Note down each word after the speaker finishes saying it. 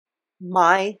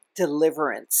My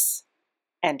deliverance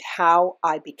and how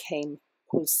I became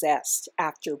possessed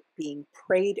after being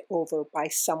prayed over by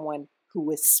someone who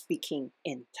was speaking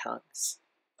in tongues.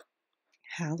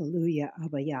 Hallelujah,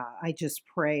 Abba Yah. I just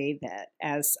pray that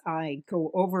as I go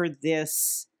over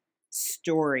this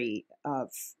story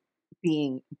of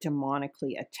being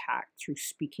demonically attacked through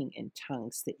speaking in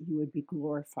tongues, that you would be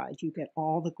glorified. You get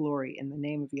all the glory in the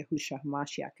name of Yahushua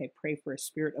HaMashiach. I pray for a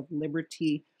spirit of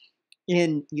liberty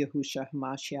in Yahushua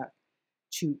HaMashiach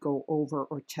to go over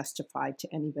or testify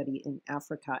to anybody in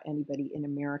Africa, anybody in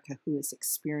America who has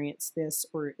experienced this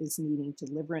or is needing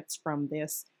deliverance from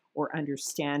this or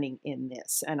understanding in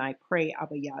this. And I pray,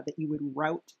 Abba Yah, that you would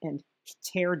rout and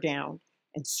tear down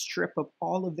and strip of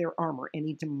all of their armor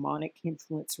any demonic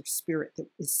influence or spirit that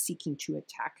is seeking to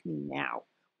attack me now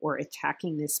or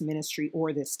attacking this ministry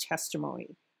or this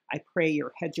testimony. I pray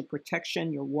your hedge of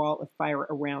protection, your wall of fire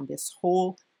around this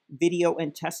whole video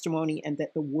and testimony, and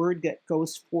that the word that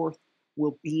goes forth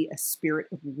will be a spirit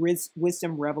of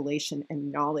wisdom, revelation,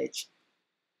 and knowledge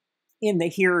in the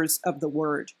hearers of the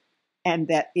word, and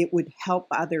that it would help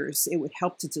others. It would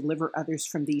help to deliver others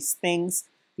from these things,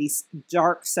 these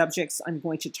dark subjects I'm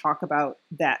going to talk about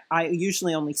that I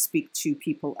usually only speak to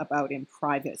people about in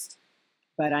private,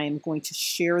 but I am going to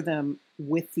share them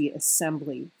with the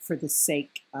assembly for the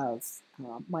sake of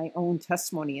my own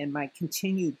testimony and my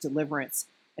continued deliverance.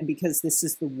 And because this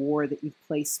is the war that you've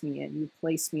placed me in, you've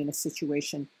placed me in a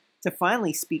situation to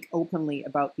finally speak openly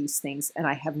about these things, and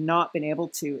I have not been able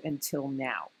to until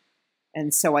now.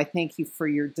 And so I thank you for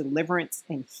your deliverance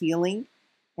and healing.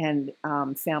 And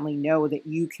family, know that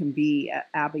you can be,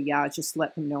 Abba Yah, just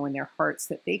let them know in their hearts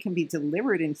that they can be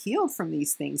delivered and healed from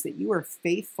these things, that you are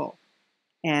faithful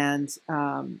and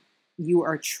you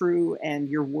are true and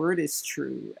your word is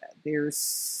true.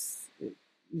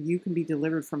 You can be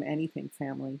delivered from anything,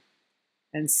 family.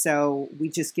 And so we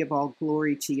just give all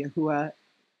glory to Yahuwah.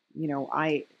 You know,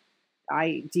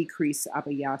 I decrease,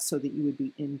 Abba Yah, so that you would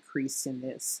be increased in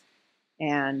this.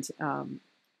 And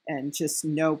just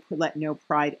let no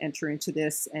pride enter into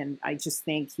this. And I just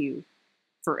thank you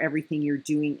for everything you're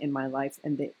doing in my life,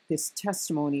 and that this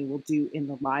testimony will do in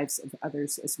the lives of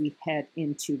others as we head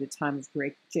into the time of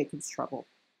Jacob's trouble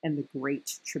and the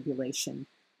great tribulation.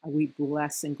 We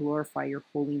bless and glorify your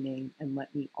holy name, and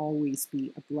let me always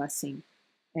be a blessing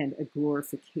and a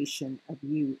glorification of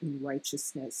you in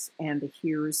righteousness, and the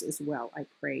hearers as well, I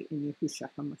pray in Yahushua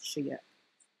HaMashiach's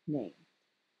name.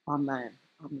 Amen.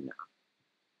 Amen.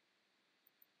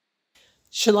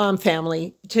 Shalom,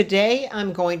 family. Today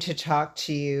I'm going to talk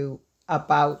to you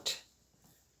about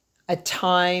a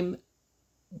time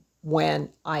when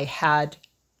I had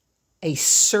a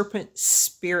serpent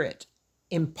spirit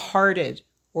imparted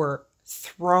or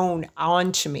thrown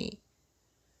onto me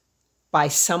by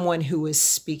someone who was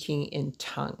speaking in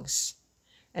tongues.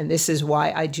 And this is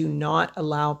why I do not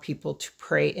allow people to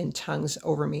pray in tongues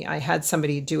over me. I had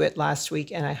somebody do it last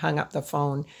week and I hung up the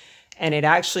phone, and it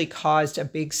actually caused a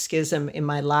big schism in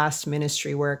my last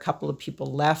ministry where a couple of people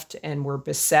left and were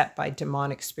beset by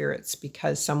demonic spirits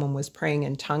because someone was praying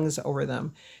in tongues over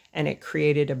them, and it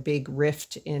created a big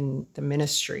rift in the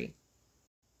ministry.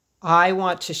 I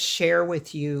want to share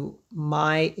with you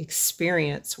my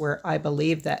experience where I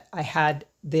believe that I had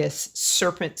this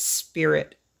serpent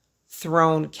spirit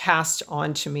cast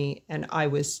onto me, and I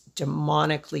was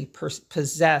demonically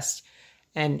possessed,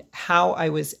 and how I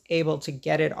was able to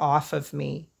get it off of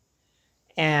me,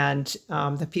 and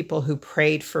the people who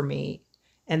prayed for me,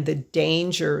 and the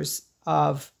dangers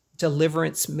of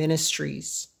deliverance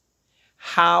ministries.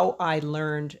 How I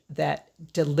learned that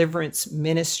deliverance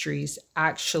ministries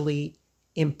actually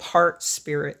impart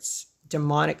spirits,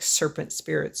 demonic serpent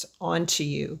spirits, onto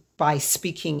you by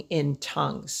speaking in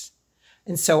tongues.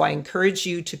 And so I encourage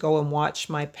you to go and watch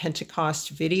my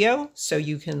Pentecost video so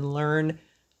you can learn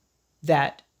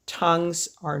that tongues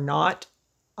are not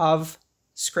of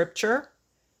Scripture.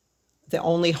 The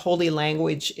only holy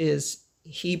language is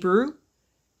Hebrew,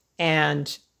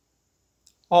 and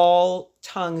all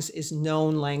tongues is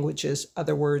known languages.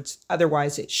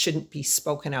 Otherwise it shouldn't be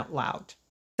spoken out loud.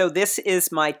 So this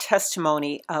is my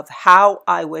testimony of how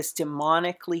I was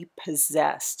demonically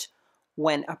possessed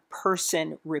when a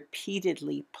person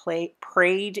repeatedly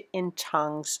prayed in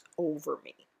tongues over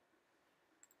me.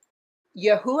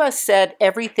 Yahuwah said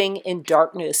everything in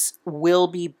darkness will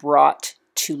be brought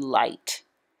to light.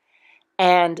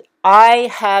 And I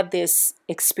had this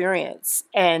experience,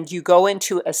 and you go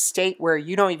into a state where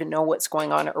you don't even know what's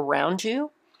going on around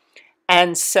you.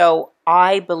 And so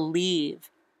I believe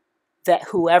that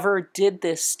whoever did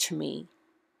this to me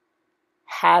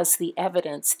has the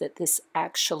evidence that this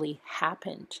actually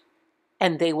happened.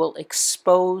 and they will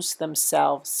expose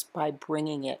themselves by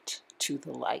bringing it to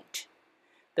the light.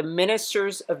 The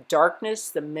ministers of darkness,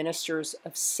 the ministers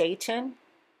of Satan,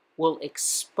 will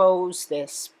expose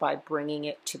this by bringing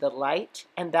it to the light,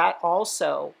 and that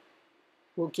also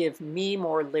will give me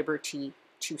more liberty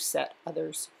to set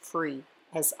others free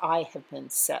as I have been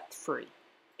set free.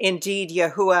 Indeed,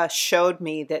 Yahuwah showed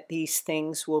me that these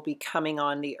things will be coming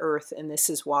on the earth, and this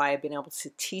is why I've been able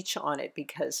to teach on it,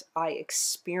 because I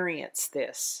experienced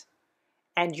this.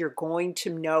 And you're going to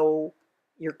know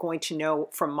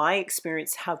from my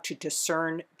experience how to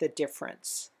discern the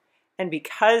difference. And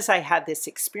because I had this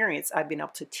experience, I've been able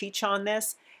to teach on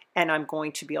this, and I'm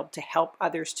going to be able to help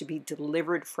others to be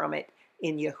delivered from it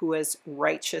in Yahuwah's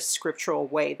righteous scriptural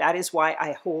way. That is why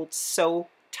I hold so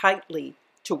tightly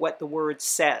to what the word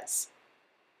says,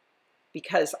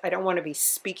 because I don't want to be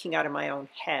speaking out of my own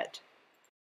head.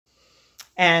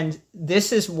 And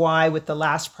this is why with the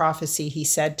last prophecy, he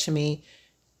said to me,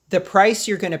 the price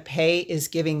you're going to pay is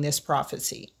giving this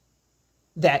prophecy,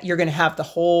 that you're going to have the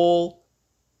whole,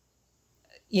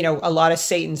 a lot of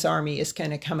Satan's army is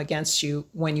going to come against you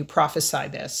when you prophesy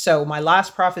this. So my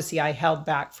last prophecy, I held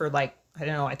back for I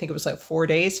think it was 4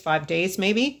 days, 5 days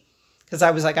maybe. Because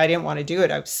I was I didn't want to do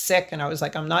it. I was sick, and I was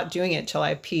I'm not doing it until I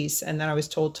have peace. And then I was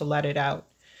told to let it out.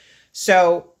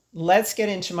 So let's get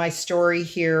into my story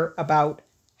here about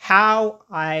how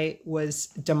I was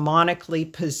demonically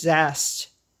possessed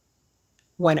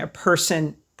when a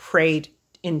person prayed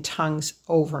in tongues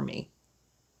over me.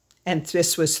 And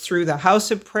this was through the house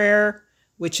of prayer,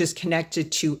 which is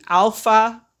connected to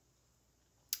Alpha,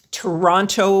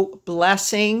 Toronto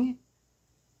Blessing.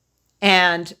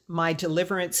 And my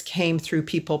deliverance came through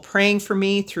people praying for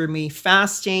me, through me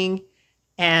fasting,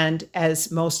 and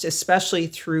as most especially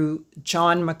through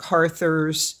John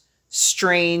MacArthur's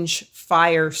Strange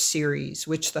Fire series,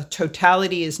 which the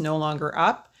totality is no longer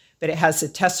up, but it has the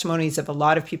testimonies of a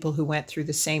lot of people who went through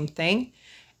the same thing.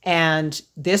 And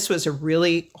this was a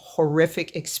really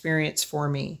horrific experience for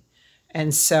me.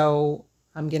 And so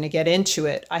I'm going to get into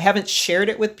it. I haven't shared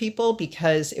it with people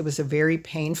because it was a very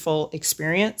painful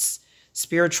experience.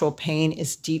 Spiritual pain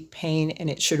is deep pain, and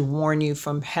it should warn you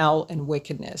from hell and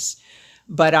wickedness.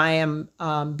 But I am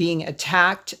being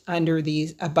attacked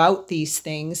about these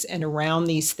things and around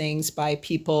these things by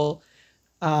people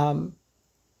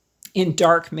in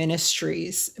dark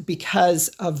ministries because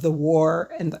of the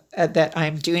war and that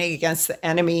I'm doing against the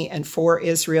enemy and for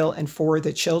Israel and for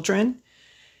the children,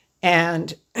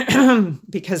 and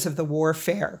because of the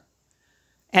warfare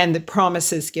and the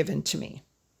promises given to me.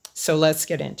 So let's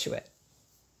get into it.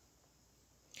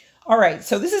 All right,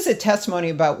 so this is a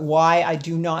testimony about why I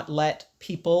do not let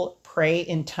people pray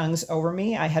in tongues over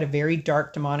me. I had a very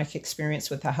dark demonic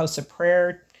experience with the house of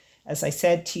prayer. As I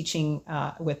said, teaching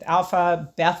with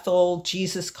Alpha, Bethel,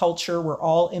 Jesus culture were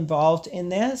all involved in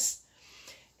this.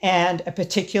 And a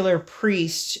particular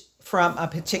priest from a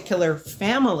particular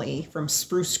family from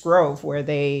Spruce Grove, where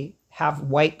they have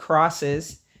white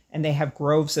crosses and they have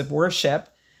groves of worship,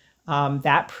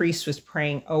 that priest was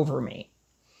praying over me.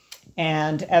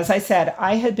 And as I said,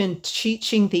 I had been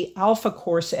teaching the Alpha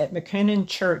course at McKinnon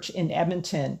Church in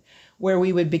Edmonton, where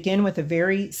we would begin with a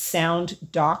very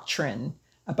sound doctrine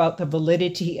about the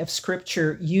validity of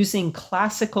Scripture using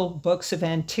classical books of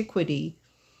antiquity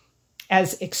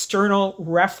as external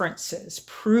references,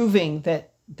 proving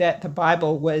that the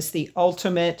Bible was the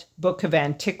ultimate book of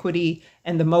antiquity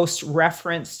and the most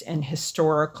referenced and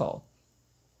historical,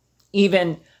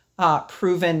 even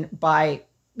proven by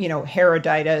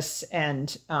Herodotus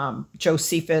and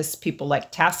Josephus, people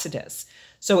like Tacitus.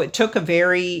 So it took a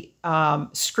very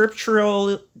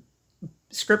scripturally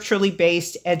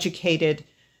based, educated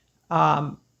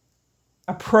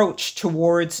approach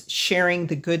towards sharing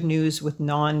the good news with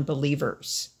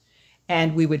non-believers.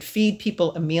 And we would feed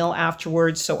people a meal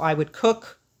afterwards. So I would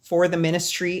cook for the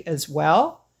ministry as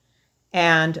well.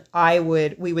 And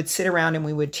we would sit around and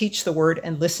we would teach the word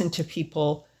and listen to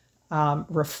people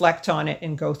reflect on it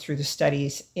and go through the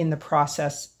studies in the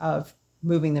process of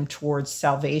moving them towards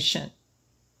salvation.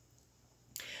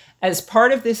 As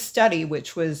part of this study,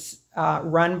 which was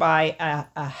run by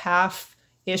a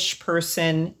half-ish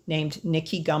person named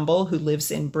Nicky Gumbel, who lives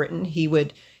in Britain, you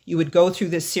would go through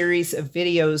this series of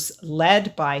videos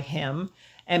led by him,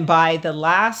 and by the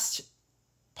last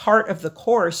part of the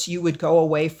course, you would go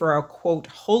away for a, quote,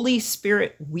 Holy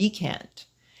Spirit weekend.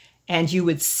 And you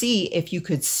would see if you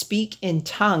could speak in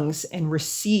tongues and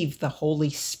receive the Holy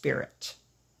Spirit.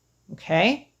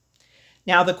 Okay?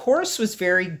 Now, the course was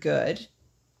very good,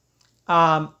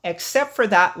 except for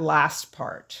that last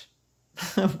part,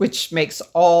 which made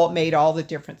all the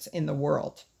difference in the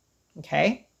world.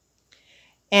 Okay?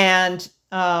 And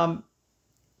when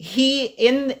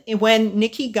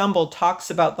Nicky Gumbel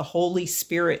talks about the Holy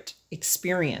Spirit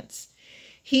experience,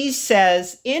 he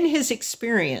says in his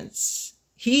experience,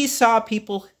 he saw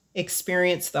people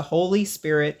experience the Holy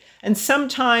Spirit, and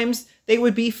sometimes they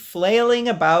would be flailing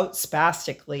about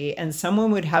spastically, and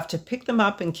someone would have to pick them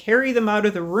up and carry them out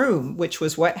of the room, which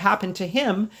was what happened to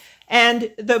him.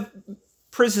 And the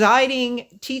presiding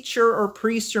teacher or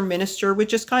priest or minister would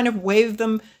just kind of wave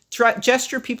them,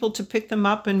 gesture people to pick them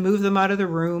up and move them out of the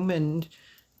room. And,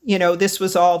 this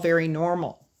was all very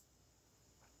normal.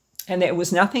 And it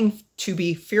was nothing to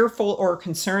be fearful or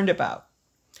concerned about.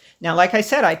 Now, like I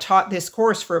said, I taught this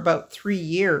course for about 3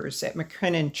 years at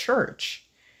McCrinnan Church.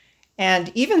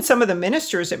 And even some of the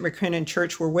ministers at McCrinnan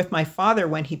Church were with my father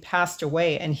when he passed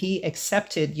away, and he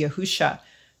accepted Yahusha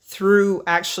through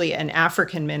actually an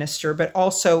African minister, but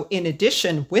also in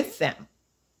addition with them.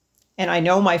 And I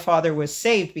know my father was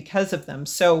saved because of them.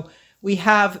 So we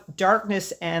have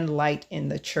darkness and light in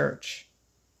the church.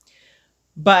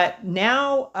 But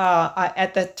now,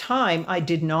 at the time, I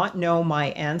did not know my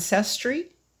ancestry.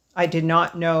 I did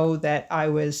not know that I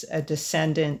was a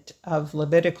descendant of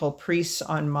Levitical priests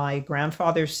on my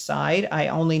grandfather's side. I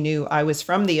only knew I was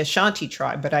from the Ashanti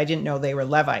tribe, but I didn't know they were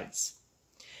Levites.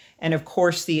 And of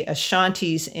course, the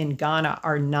Ashantis in Ghana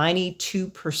are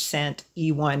 92%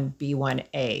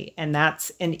 E1B1A,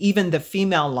 and even the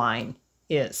female line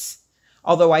is.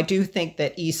 Although I do think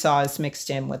that Esau is mixed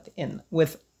in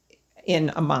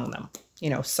among them,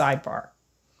 sidebar.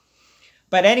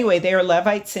 But anyway, they are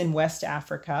Levites in West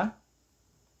Africa.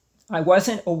 I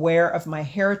wasn't aware of my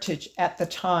heritage at the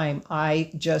time.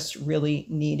 I just really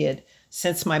needed,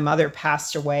 since my mother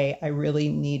passed away, I really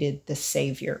needed the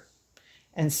Savior.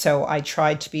 And so I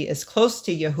tried to be as close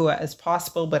to Yahuwah as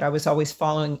possible, but I was always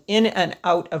following in and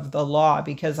out of the law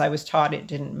because I was taught it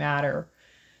didn't matter.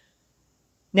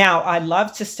 Now, I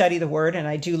love to study the word, and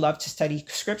I do love to study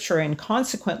scripture. And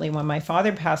consequently, when my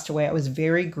father passed away, I was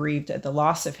very grieved at the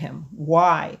loss of him.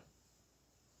 Why?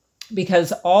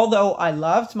 Because although I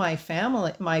loved my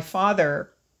family, my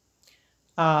father,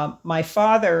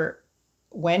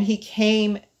 when he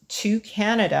came to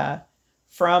Canada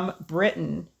from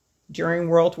Britain during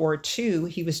World War II,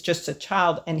 he was just a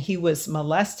child, and he was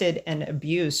molested and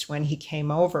abused when he came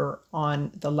over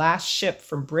on the last ship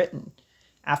from Britain.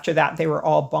 After that, they were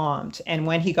all bombed. And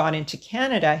when he got into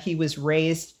Canada, he was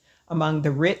raised among the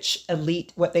rich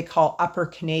elite, what they call upper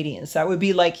Canadians. That would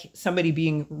be like somebody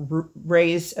being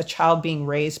raised, a child being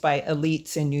raised by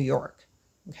elites in New York.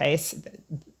 Okay,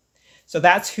 so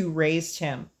that's who raised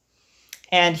him.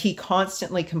 And he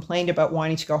constantly complained about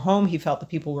wanting to go home. He felt the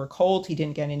people were cold. He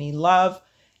didn't get any love.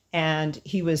 And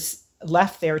he was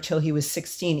left there till he was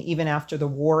 16, even after the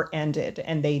war ended.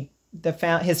 And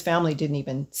his family didn't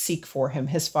even seek for him.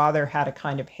 His father had a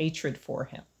kind of hatred for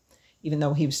him, even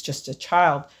though he was just a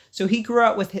child. So he grew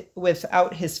up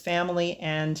without his family,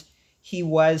 and he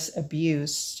was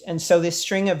abused. And so this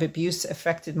string of abuse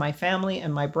affected my family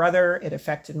and my brother. It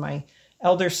affected my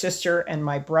elder sister and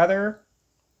my brother.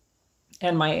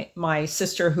 And my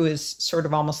sister, who is sort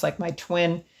of almost like my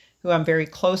twin, who I'm very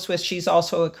close with, she's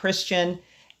also a Christian.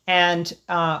 And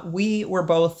we were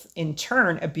both, in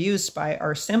turn, abused by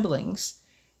our siblings.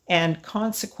 And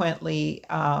consequently,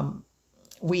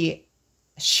 we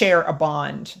share a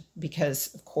bond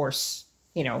because, of course,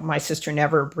 my sister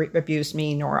never abused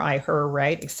me, nor I her,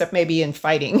 right? Except maybe in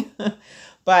fighting.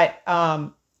 But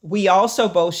we also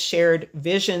both shared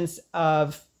visions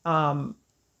of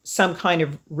some kind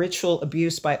of ritual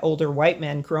abuse by older white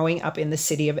men growing up in the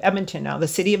city of Edmonton. Now, the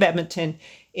city of Edmonton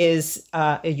is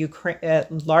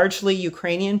largely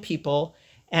Ukrainian people,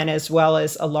 and as well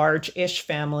as a large-ish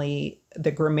family.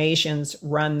 The Gramasians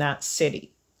run that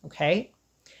city, okay?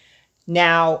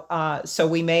 Now, so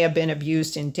we may have been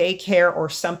abused in daycare or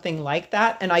something like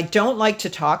that. And I don't like to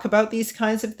talk about these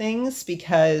kinds of things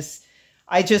because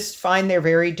I just find they're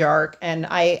very dark, and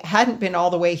I hadn't been all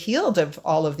the way healed of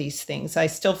all of these things. I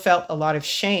still felt a lot of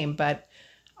shame, but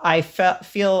I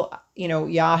feel,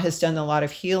 Yah has done a lot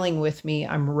of healing with me.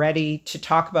 I'm ready to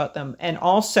talk about them. And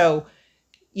also,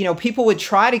 people would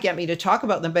try to get me to talk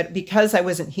about them, but because I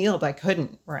wasn't healed, I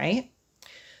couldn't, right?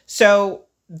 So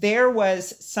there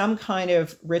was some kind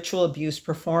of ritual abuse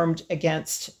performed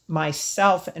against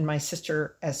myself and my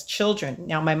sister as children.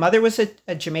 Now, my mother was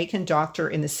a Jamaican doctor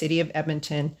in the city of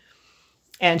Edmonton,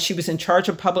 and she was in charge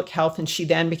of public health, and she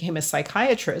then became a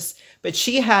psychiatrist, but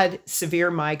she had severe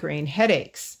migraine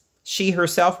headaches. She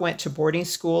herself went to boarding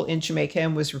school in Jamaica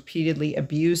and was repeatedly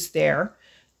abused there.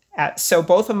 So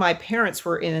both of my parents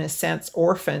were, in a sense,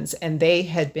 orphans, and they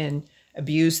had been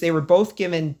abused. They were both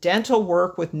given dental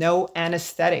work with no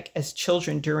anesthetic as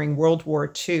children during World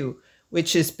War II,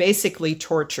 which is basically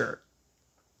torture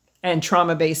and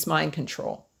trauma-based mind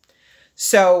control.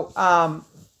 So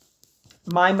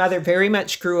my mother very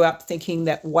much grew up thinking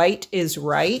that white is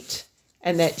right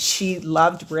and that she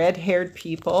loved red-haired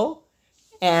people.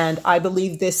 And I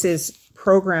believe this is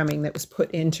programming that was put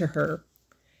into her.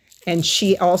 And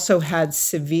she also had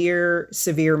severe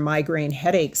migraine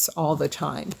headaches all the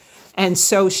time. And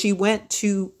so she went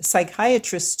to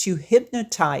psychiatrists to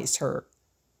hypnotize her.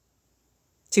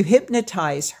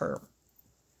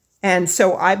 And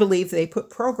so I believe they put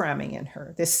programming in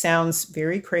her. This sounds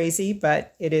very crazy,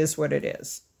 but it is what it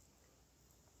is.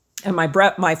 And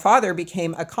my father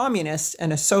became a communist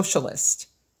and a socialist.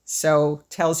 So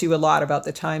tells you a lot about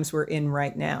the times we're in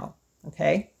right now.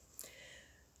 Okay.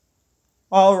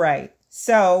 All right.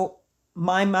 So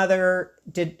my mother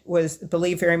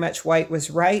believed very much white was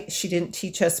right. She didn't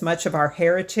teach us much of our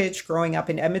heritage growing up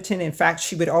in Edmonton. In fact,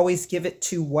 she would always give it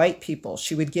to white people.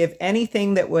 She would give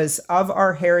anything that was of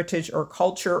our heritage or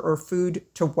culture or food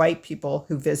to white people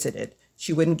who visited.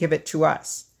 She wouldn't give it to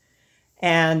us.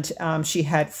 And she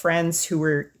had friends who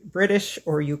were British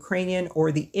or Ukrainian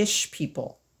or the Ish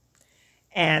people.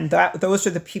 And those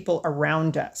are the people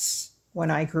around us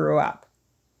when I grew up.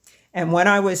 And when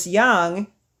I was young,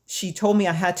 she told me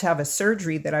I had to have a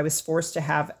surgery that I was forced to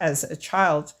have as a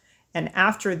child. And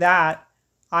after that,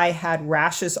 I had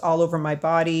rashes all over my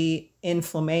body,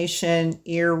 inflammation,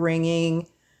 ear ringing.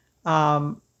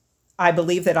 I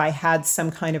believe that I had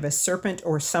some kind of a serpent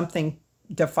or something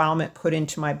defilement put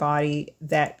into my body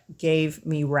that gave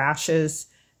me rashes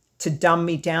to dumb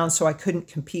me down so I couldn't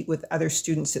compete with other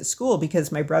students at school,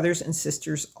 because my brothers and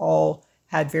sisters all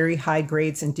had very high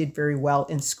grades and did very well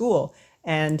in school.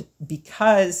 And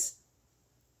because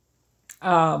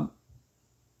in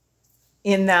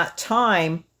that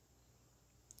time,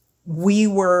 we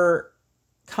were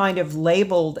kind of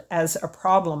labeled as a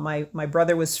problem. My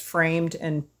brother was framed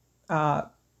and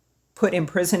put in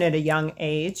prison at a young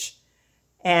age.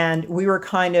 And we were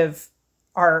kind of,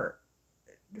 our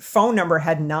phone number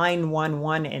had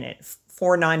 911 in it,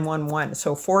 4911.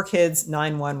 So 4 kids,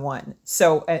 911.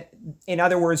 So in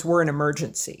other words, we're an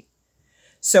emergency.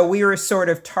 So we were sort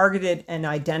of targeted and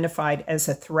identified as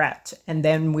a threat. And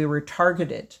then we were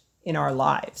targeted in our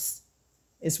lives,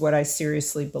 is what I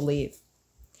seriously believe.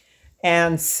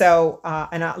 And so,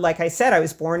 like I said, I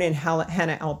was born in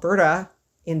Hannah, Alberta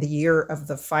in the year of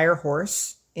the fire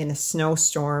horse in a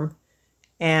snowstorm,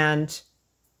 and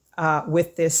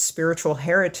with this spiritual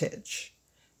heritage.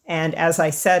 And as I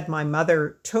said, my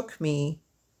mother took me.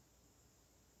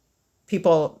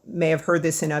 People may have heard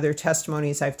this in other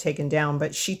testimonies I've taken down,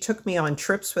 but she took me on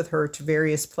trips with her to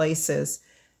various places.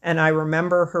 And I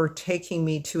remember her taking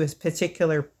me to a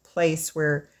particular place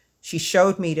where she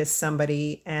showed me to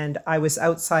somebody, and I was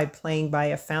outside playing by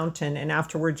a fountain. And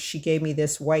afterwards, she gave me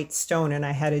this white stone, and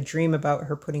I had a dream about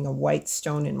her putting a white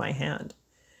stone in my hand.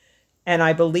 And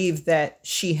I believe that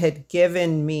she had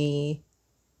given me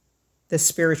the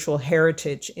spiritual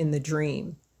heritage in the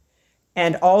dream.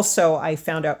 And also I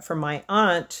found out from my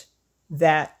aunt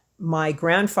that my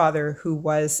grandfather, who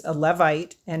was a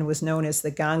Levite and was known as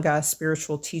the Ganga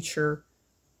spiritual teacher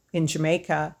in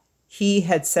Jamaica, he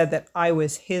had said that I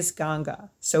was his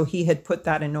Ganga. So he had put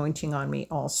that anointing on me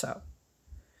also.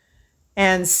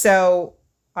 And so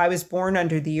I was born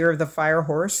under the year of the fire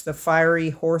horse. The fiery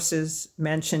horses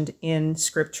mentioned in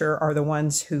scripture are the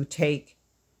ones who take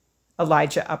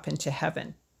Elijah up into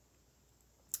heaven.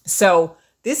 So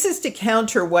this is to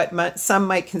counter what some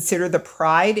might consider the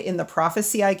pride in the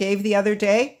prophecy I gave the other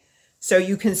day. So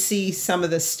you can see some of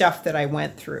the stuff that I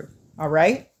went through, all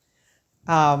right?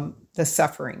 The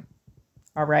suffering,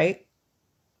 all right?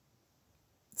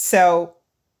 So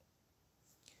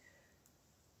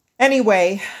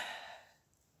anyway,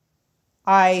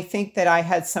 I think that I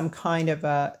had some kind of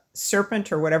a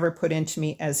serpent or whatever put into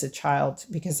me as a child,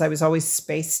 because I was always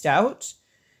spaced out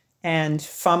and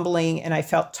fumbling, and I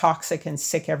felt toxic and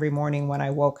sick every morning when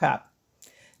I woke up.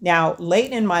 Now,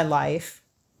 late in my life,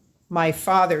 my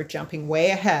father, jumping way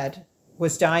ahead,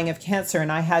 was dying of cancer,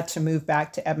 and I had to move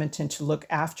back to Edmonton to look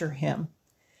after him.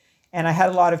 And I had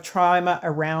a lot of trauma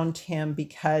around him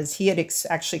because he had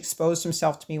actually exposed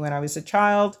himself to me when I was a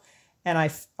child, and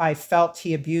I felt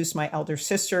he abused my elder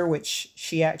sister, which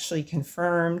she actually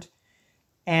confirmed.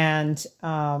 And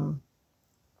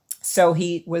so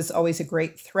he was always a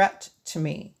great threat to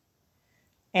me.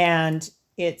 And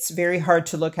it's very hard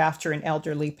to look after an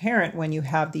elderly parent when you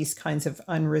have these kinds of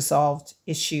unresolved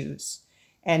issues.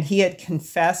 And he had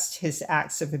confessed his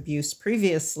acts of abuse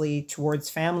previously towards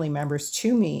family members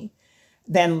to me.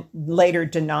 then later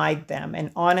denied them.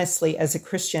 And honestly, as a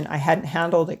Christian, I hadn't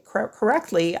handled it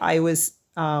correctly. I was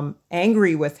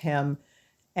angry with him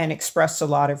and expressed a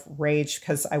lot of rage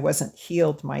because I wasn't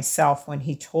healed myself when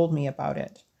he told me about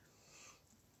it.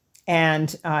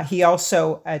 And he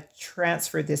also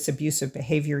transferred this abusive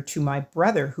behavior to my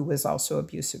brother, who was also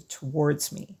abusive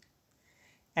towards me.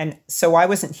 And so I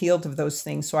wasn't healed of those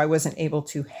things. So I wasn't able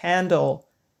to handle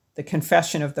the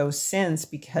confession of those sins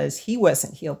because he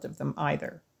wasn't healed of them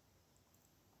either.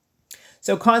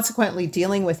 So consequently,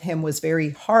 dealing with him was very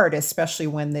hard, especially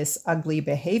when this ugly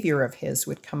behavior of his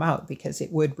would come out, because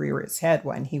it would rear its head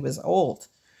when he was old.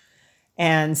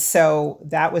 And so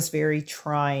that was very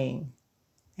trying.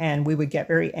 And we would get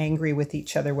very angry with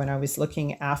each other when I was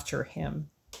looking after him.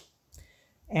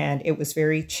 And it was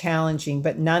very challenging.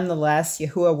 But nonetheless,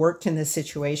 Yahuwah worked in this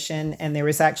situation. And there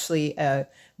was actually a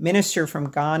minister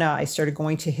from Ghana. I started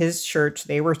going to his church.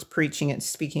 They were preaching and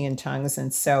speaking in tongues.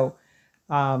 And so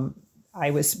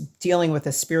I was dealing with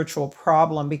a spiritual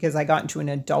problem because I got into an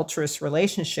adulterous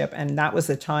relationship. And that was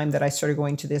the time that I started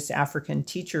going to this African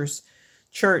teacher's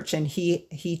church. And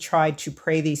he tried to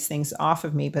pray these things off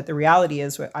of me. But the reality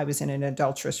is I was in an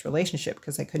adulterous relationship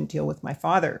because I couldn't deal with my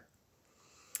father.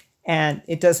 And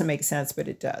it doesn't make sense, but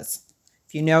it does.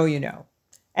 If you know, you know.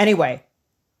 Anyway,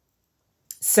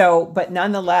 so, but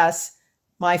nonetheless,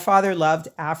 my father loved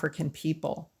African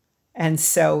people. And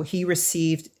so he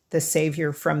received the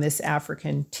Savior from this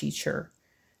African teacher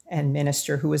and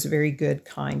minister who was a very good,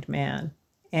 kind man.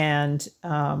 And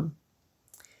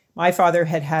my father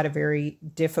had had a very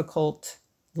difficult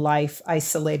life,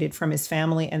 isolated from his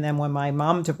family. And then when my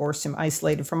mom divorced him,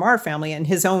 isolated from our family, and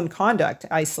his own conduct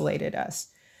isolated us.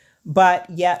 But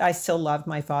yet I still loved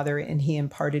my father, and he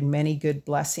imparted many good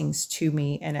blessings to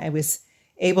me. And I was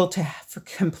able to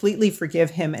completely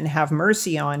forgive him and have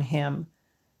mercy on him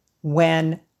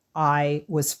when I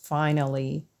was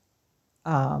finally,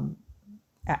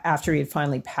 after he had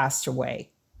finally passed away.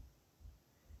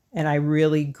 And I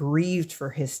really grieved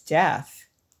for his death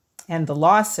and the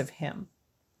loss of him.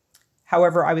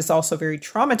 However, I was also very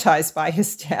traumatized by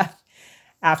his death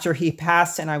after he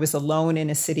passed, and I was alone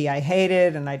in a city I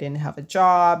hated, and I didn't have a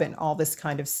job and all this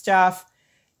kind of stuff.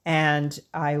 And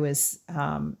I was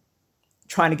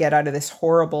trying to get out of this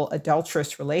horrible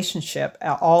adulterous relationship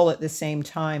all at the same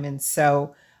time. And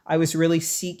so I was really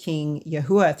seeking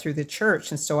Yahuwah through the church.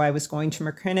 And so I was going to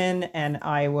McKinnon, and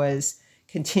I was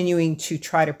continuing to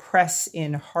try to press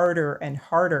in harder and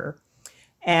harder.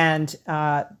 And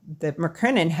the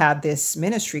McKinnon had this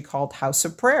ministry called House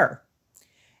of Prayer.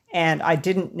 And I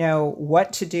didn't know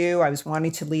what to do. I was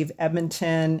wanting to leave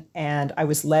Edmonton, and I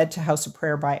was led to House of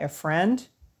Prayer by a friend.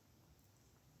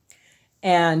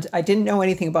 And I didn't know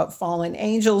anything about fallen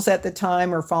angels at the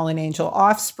time or fallen angel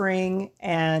offspring.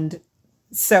 And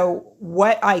so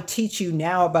what I teach you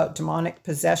now about demonic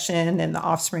possession and the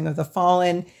offspring of the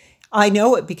fallen, I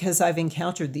know it because I've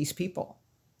encountered these people.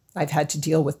 I've had to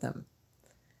deal with them.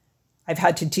 I've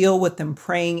had to deal with them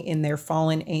praying in their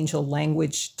fallen angel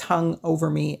language tongue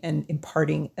over me and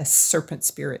imparting a serpent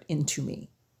spirit into me.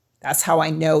 That's how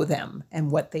I know them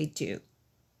and what they do.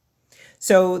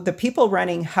 So the people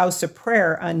running House of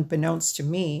Prayer, unbeknownst to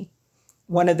me,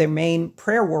 one of their main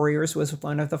prayer warriors was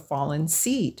one of the fallen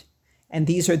seed. And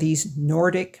these are these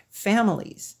Nordic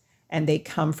families. And they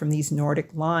come from these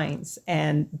Nordic lines.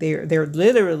 And they're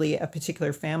literally a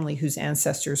particular family whose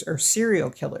ancestors are serial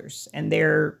killers. And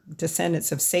they're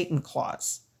descendants of Satan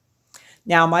claws.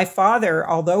 Now, my father,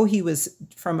 although he was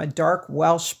from a dark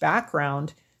Welsh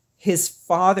background, his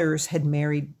fathers had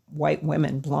married white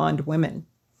women, blonde women.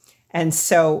 And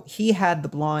so he had the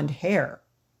blonde hair.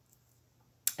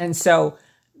 And so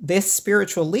this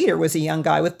spiritual leader was a young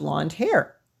guy with blonde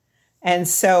hair. And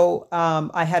so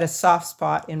I had a soft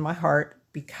spot in my heart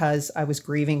because I was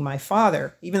grieving my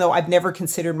father. Even though I've never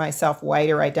considered myself white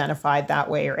or identified that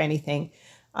way or anything,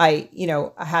 I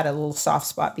had a little soft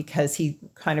spot because he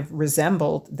kind of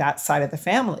resembled that side of the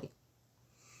family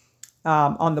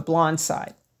on the blonde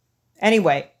side.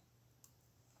 Anyway,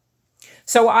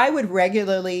 so I would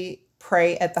regularly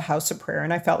pray at the House of Prayer,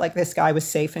 and I felt like this guy was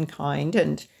safe and kind,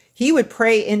 and he would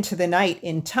pray into the night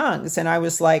in tongues. And I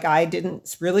was like, I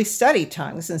didn't really study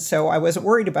tongues, and so I wasn't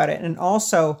worried about it. And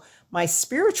also, my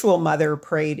spiritual mother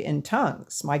prayed in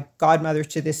tongues. My godmother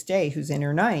to this day, who's in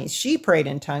her 90s, she prayed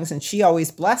in tongues, and she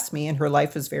always blessed me, and her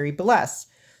life was very blessed.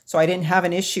 So I didn't have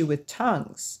an issue with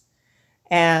tongues.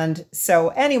 And so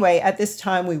anyway, at this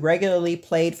time, we regularly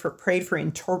prayed for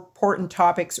important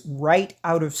topics right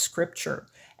out of Scripture.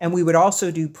 And we would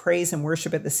also do praise and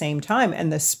worship at the same time.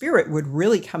 And the Spirit would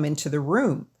really come into the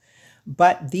room.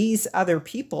 But these other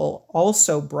people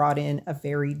also brought in a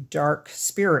very dark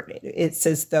spirit. It's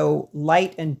as though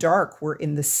light and dark were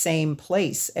in the same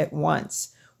place at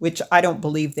once, which I don't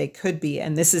believe they could be.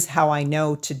 And this is how I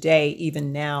know today,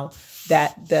 even now,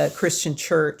 that the Christian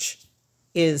church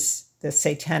is the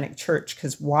satanic church,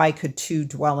 because why could two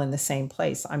dwell in the same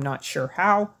place? I'm not sure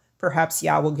how. Perhaps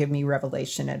Yah will give me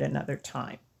revelation at another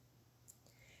time.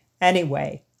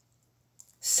 Anyway,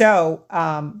 so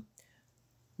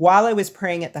while I was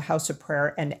praying at the house of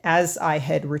prayer, and as I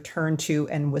had returned to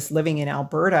and was living in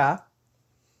Alberta,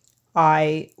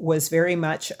 I was very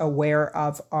much aware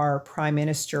of our Prime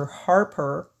Minister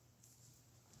Harper,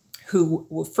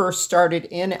 who first started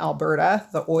in Alberta.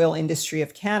 The oil industry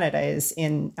of Canada is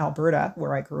in Alberta,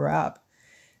 where I grew up.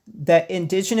 The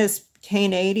Indigenous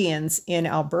Canadians in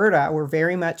Alberta were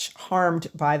very much harmed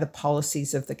by the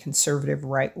policies of the conservative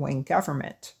right-wing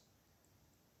government,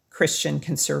 Christian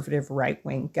conservative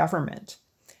right-wing government.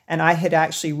 And I had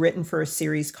actually written for a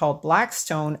series called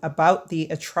Blackstone about the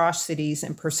atrocities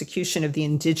and persecution of the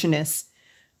Indigenous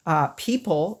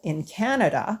people in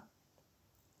Canada.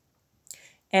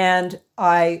 And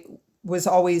I was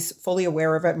always fully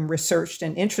aware of it and researched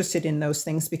and interested in those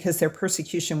things because their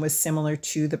persecution was similar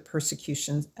to the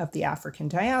persecution of the African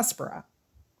diaspora.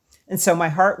 And so my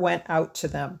heart went out to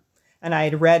them. And I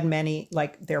had read many,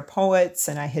 like their poets,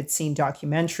 and I had seen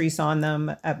documentaries on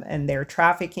them and their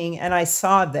trafficking, and I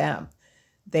saw them.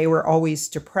 They were always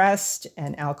depressed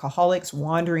and alcoholics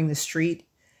wandering the street,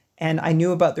 and I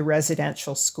knew about the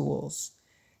residential schools.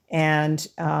 And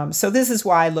so this is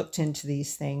why I looked into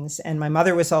these things. And my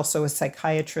mother was also a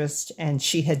psychiatrist, and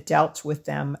she had dealt with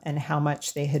them and how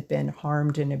much they had been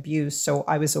harmed and abused. So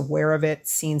I was aware of it,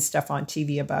 seen stuff on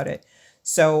TV about it.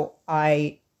 So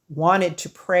I wanted to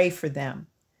pray for them.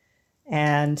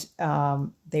 And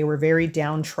they were very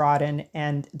downtrodden,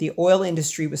 and the oil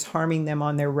industry was harming them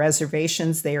on their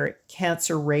reservations. Their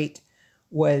cancer rate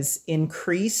was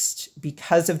increased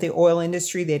because of the oil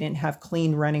industry. They didn't have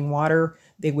clean running water.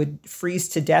 They would freeze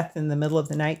to death in the middle of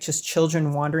the night, just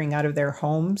children wandering out of their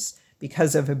homes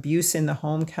because of abuse in the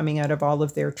home coming out of all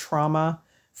of their trauma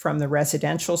from the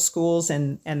residential schools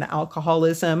and the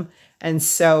alcoholism. And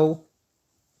so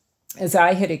as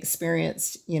I had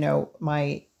experienced,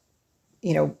 my,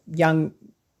 young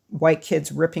white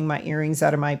kids ripping my earrings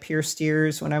out of my pierced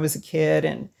ears when I was a kid,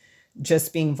 and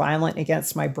just being violent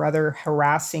against my brother,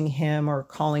 harassing him or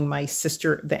calling my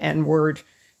sister the N-word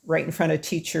right in front of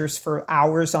teachers for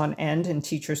hours on end, and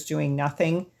teachers doing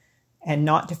nothing and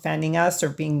not defending us, or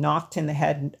being knocked in the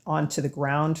head onto the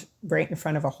ground right in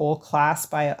front of a whole class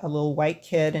by a little white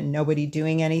kid and nobody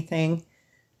doing anything.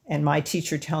 And my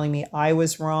teacher telling me I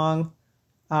was wrong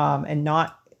and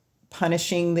not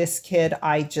punishing this kid.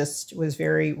 I just was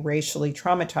very racially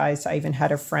traumatized. I even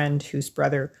had a friend whose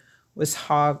brother was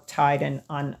hog-tied and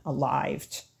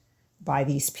unalived by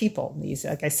these people. These,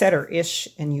 like I said, are Ish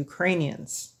and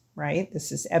Ukrainians, right?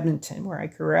 This is Edmonton, where I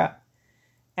grew up.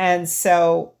 And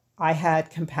so I had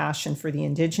compassion for the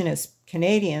Indigenous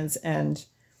Canadians, and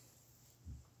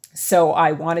so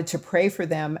I wanted to pray for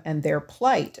them and their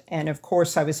plight. And of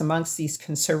course, I was amongst these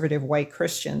conservative white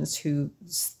Christians who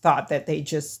thought that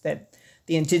that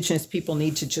the Indigenous people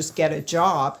need to just get a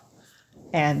job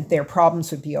and their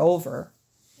problems would be over.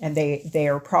 And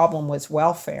their problem was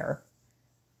welfare.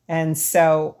 And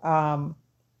so,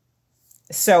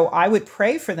 so I would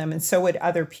pray for them, and so would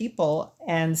other people.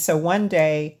 And so one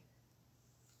day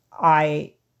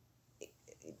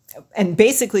and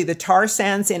basically the tar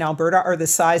sands in Alberta are the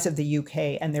size of the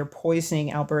UK, and they're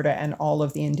poisoning Alberta and all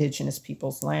of the Indigenous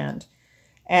people's land.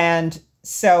 And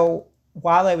so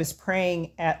while I was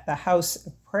praying at the house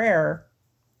of prayer,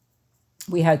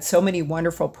 we had so many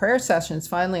wonderful prayer sessions.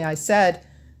 Finally, I said,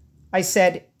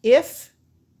 if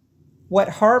what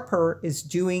Harper is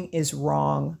doing is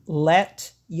wrong,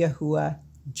 let Yahuwah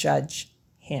judge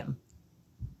him.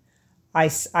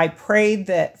 I prayed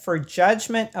that for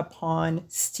judgment upon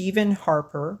Stephen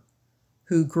Harper,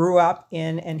 who grew up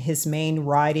in, and his main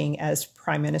riding as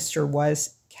Prime Minister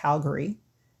was Calgary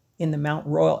in the Mount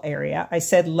Royal area. I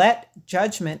said, let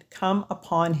judgment come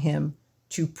upon him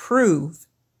to prove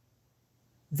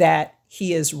that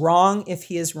he is wrong if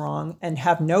he is wrong, and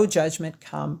have no judgment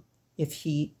come if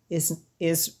he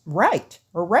is right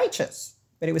or righteous.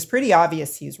 But it was pretty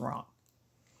obvious he's wrong.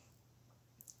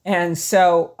 And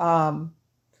so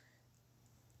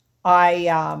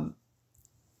I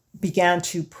began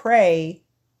to pray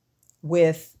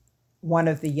with one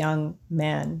of the young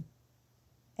men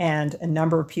and a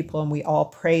number of people, and we all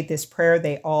prayed this prayer.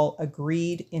 They all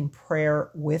agreed in prayer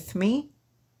with me.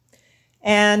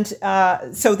 And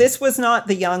so this was not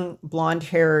the young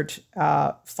blonde-haired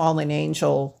fallen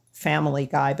angel family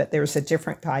guy, but there was a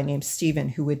different guy named Stephen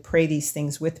who would pray these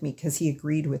things with me because he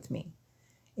agreed with me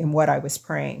in what I was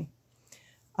praying.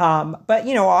 But,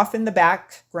 you know, off in the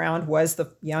background was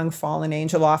the young fallen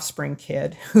angel offspring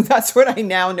kid. That's what I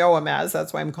now know him as.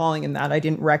 That's why I'm calling him that. I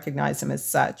didn't recognize him as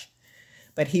such.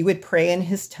 But he would pray in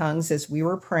his tongues as we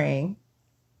were praying.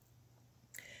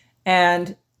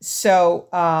 And so,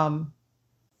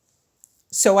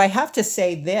 so I have to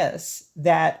say this,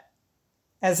 that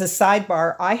as a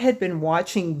sidebar, I had been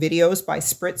watching videos by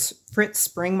Fritz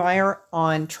Springmeier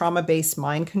on trauma-based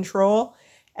mind control,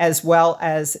 as well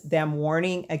as them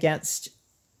warning against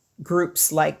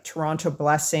groups like Toronto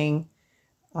Blessing,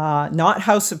 not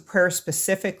House of Prayer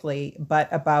specifically, but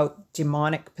about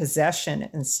demonic possession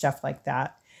and stuff like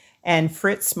that. And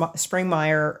Fritz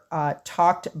Springmeier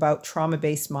talked about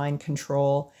trauma-based mind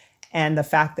control and the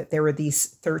fact that there were these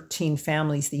 13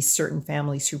 families, these certain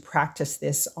families who practiced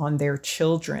this on their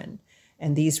children.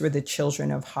 And these were the children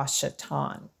of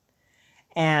Hashatan.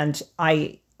 And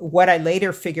what I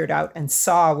later figured out and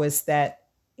saw was that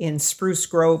in Spruce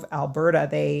Grove, Alberta,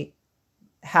 they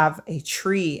have a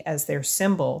tree as their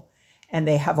symbol, and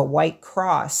they have a white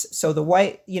cross. So the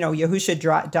white, you know,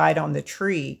 Yahusha died on the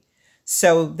tree.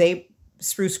 So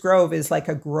Spruce Grove is like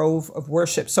a grove of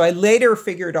worship. So I later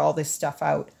figured all this stuff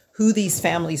out, who these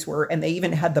families were, and they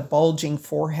even had the bulging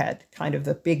forehead, kind of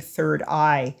the big third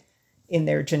eye in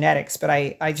their genetics. But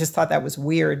I just thought that was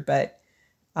weird. But,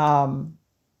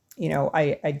 you know,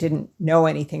 I didn't know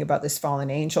anything about this fallen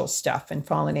angel stuff and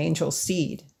fallen angel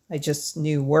seed. I just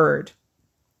knew word.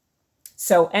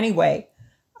 So anyway,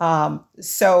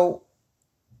 so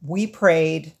we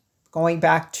prayed, going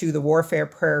back to the warfare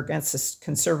prayer against this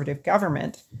conservative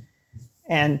government,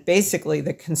 and basically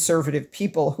the conservative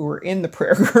people who were in the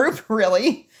prayer group,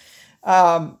 really.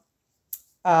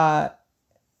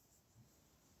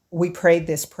 We prayed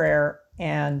this prayer,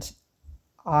 and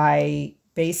I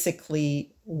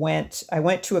basically went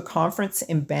to a conference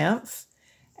in Banff,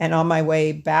 and on my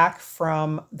way back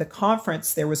from the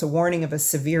conference, there was a warning of a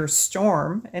severe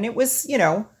storm, and it was, you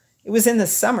know, it was in the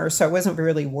summer, so I wasn't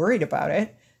really worried about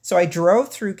it. So I drove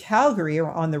through Calgary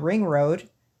on the ring road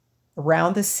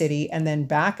around the city and then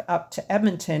back up to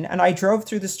Edmonton, and I drove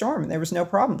through the storm. There was no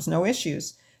problems, no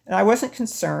issues. And I wasn't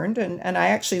concerned, and I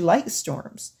actually like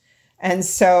storms. And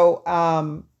so,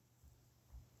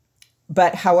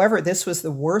 but however, this was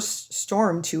the worst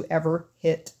storm to ever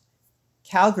hit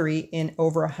Calgary in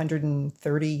over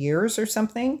 130 years or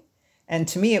something. And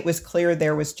to me, it was clear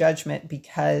there was judgment,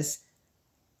 because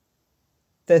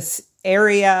this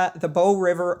area, the Bow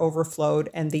River overflowed,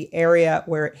 and the area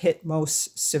where it hit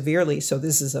most severely, so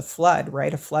this is a flood,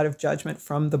 right? A flood of judgment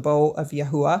from the bow of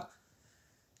Yahuwah,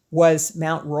 was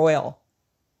Mount Royal,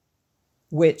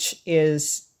 which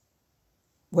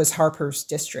was Harper's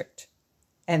district,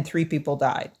 and 3 people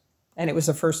died. And it was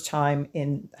the first time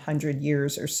in 100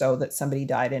 years or so that somebody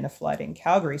died in a flood in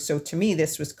Calgary. So to me,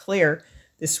 this was clear.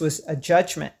 This was a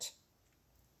judgment.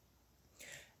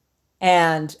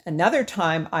 And another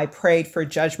time I prayed for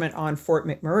judgment on Fort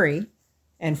McMurray,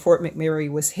 and Fort McMurray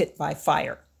was hit by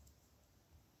fire.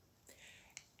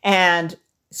 And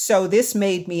so this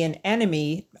made me an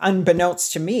enemy,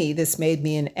 unbeknownst to me, this made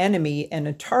me an enemy and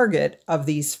a target of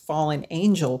these fallen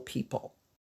angel people.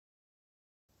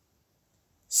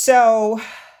 So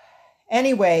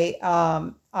anyway,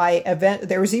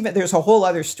 there's a whole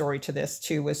other story to this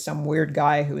too, with some weird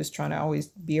guy who was trying to always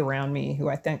be around me, who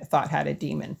I thought had a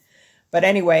demon. But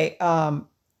anyway,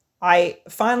 I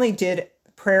finally did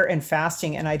prayer and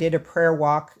fasting, and I did a prayer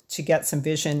walk to get some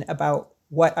vision about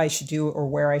what I should do or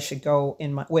where I should go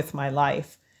with my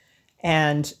life.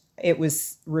 And it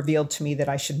was revealed to me that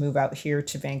I should move out here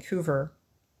to Vancouver.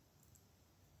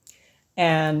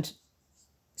 And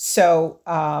so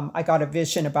I got a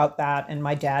vision about that, and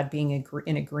my dad being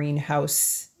in a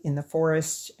greenhouse in the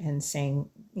forest and saying,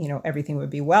 you know, everything would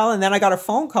be well. And then I got a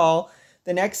phone call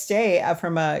the next day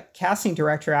from a casting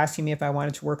director asking me if I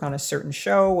wanted to work on a certain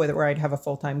show, where I'd have a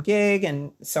full-time gig.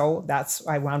 And so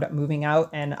I wound up moving out,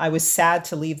 and I was sad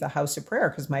to leave the house of prayer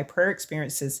because my prayer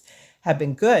experiences have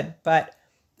been good. But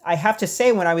I have to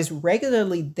say, when I was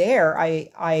regularly there,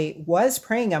 I was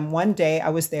praying, and one day I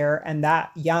was there, and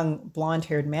that young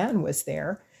blonde-haired man was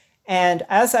there. And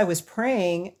as I was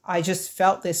praying, I just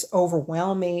felt this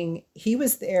overwhelming, he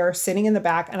was there sitting in the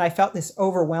back, and I felt this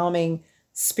overwhelming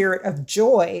spirit of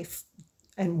joy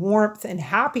and warmth and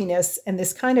happiness, and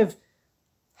this kind of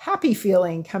happy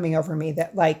feeling coming over me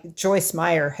that, like Joyce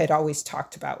Meyer had always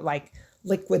talked about, like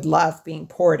liquid love being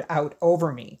poured out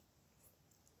over me.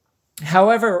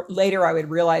 However, later I would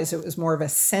realize it was more of a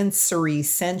sensory,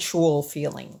 sensual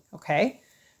feeling. Okay.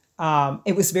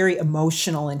 It was very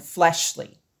emotional and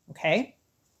fleshly. Okay.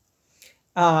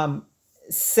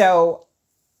 So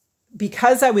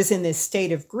because I was in this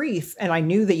state of grief and I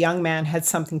knew the young man had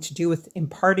something to do with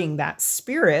imparting that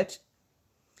spirit,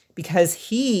 because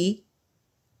he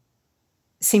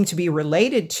seemed to be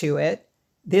related to it,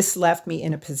 this left me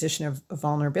in a position of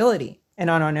vulnerability. And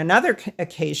on another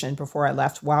occasion before I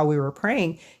left, while we were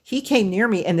praying, he came near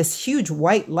me and this huge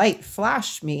white light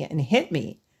flashed me and hit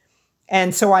me.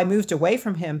 And so I moved away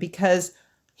from him because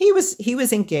he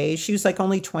was engaged. He was like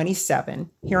only 27.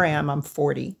 Here I am, I'm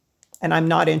 40. And I'm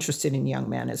not interested in young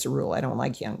men as a rule. I don't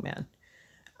like young men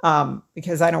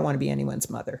because I don't want to be anyone's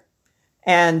mother.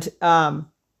 And I'm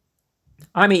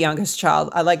a youngest child.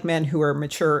 I like men who are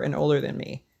mature and older than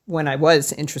me when I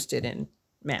was interested in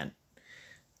men.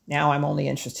 Now I'm only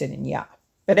interested in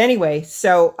But anyway,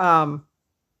 so I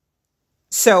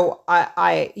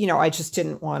just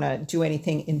didn't want to do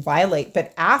anything and violate.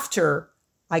 But after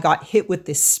I got hit with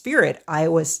this spirit, I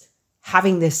was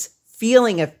having this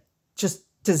feeling of just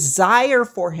desire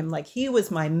for him, like he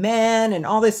was my man and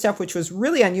all this stuff, which was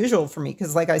really unusual for me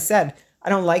because, like I said, I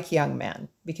don't like young men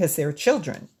because they're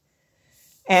children.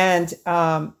 And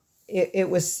it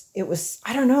was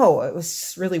I don't know, it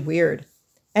was really weird.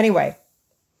 Anyway,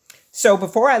 so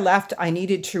before I left, I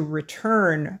needed to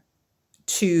return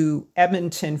to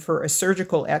Edmonton for a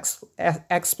surgical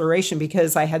exploration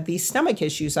because I had these stomach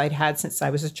issues I'd had since I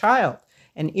was a child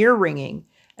and ear ringing.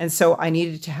 And so I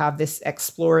needed to have this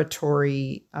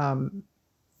exploratory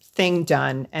thing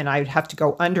done, and I'd have to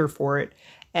go under for it.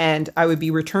 And I would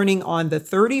be returning on the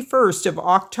 31st of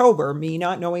October, me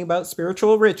not knowing about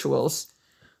spiritual rituals,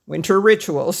 winter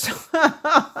rituals,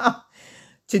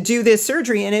 to do this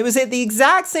surgery. And it was at the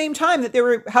exact same time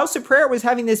that House of Prayer was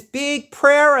having this big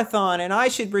prayer-a-thon, and I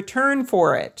should return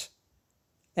for it.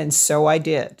 And so I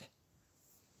did.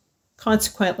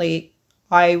 Consequently,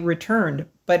 I returned,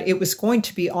 but it was going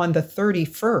to be on the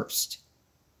 31st.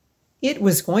 It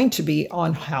was going to be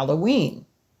on Halloween.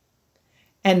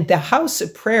 And the House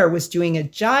of Prayer was doing a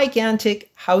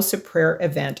gigantic House of Prayer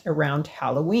event around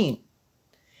Halloween.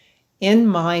 In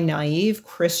my naive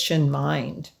Christian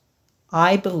mind,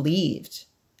 I believed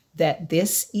that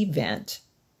this event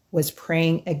was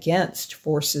praying against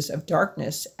forces of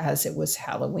darkness as it was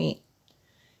Halloween.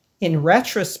 In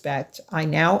retrospect, I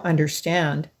now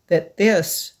understand that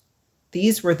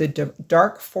these were the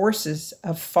dark forces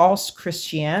of false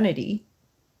Christianity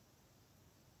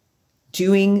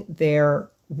doing their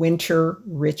winter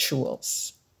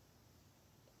rituals.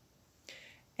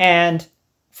 And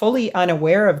fully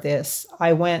unaware of this,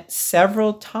 I went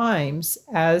several times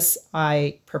as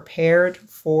I prepared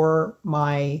for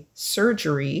my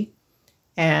surgery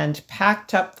and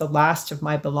packed up the last of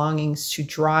my belongings to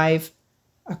drive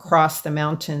across the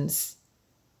mountains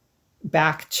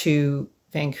back to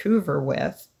Vancouver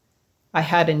with. I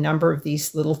had a number of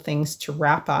these little things to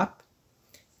wrap up,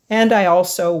 and I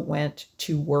also went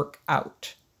to work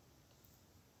out.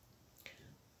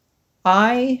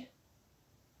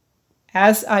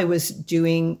 As I was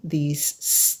doing these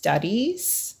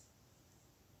studies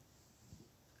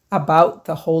about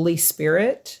the Holy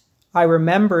Spirit, I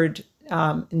remembered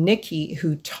Nikki,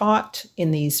 who taught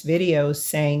in these videos,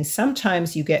 saying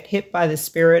sometimes you get hit by the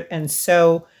Spirit, and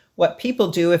so what people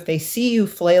do if they see you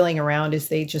flailing around is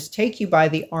they just take you by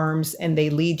the arms and they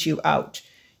lead you out.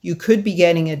 You could be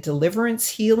getting a deliverance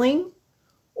healing,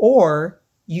 or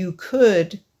you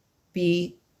could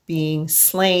be being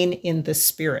slain in the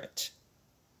Spirit.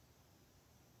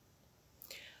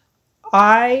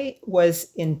 I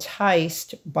was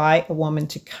enticed by a woman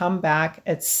to come back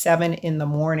at 7 in the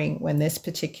morning when this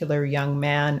particular young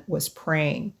man was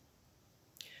praying.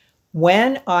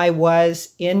 When I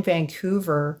was in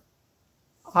Vancouver,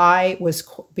 I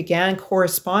began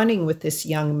corresponding with this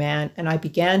young man, and I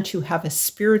began to have a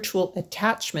spiritual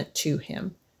attachment to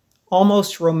him,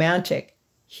 almost romantic.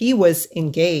 He was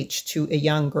engaged to a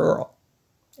young girl.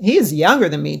 He is younger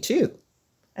than me too,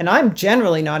 and I'm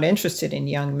generally not interested in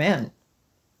young men.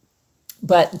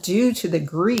 But due to the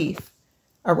grief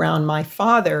around my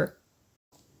father,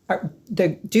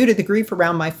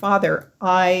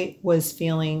 I was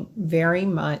feeling very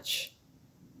much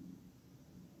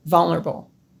vulnerable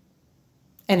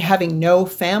and having no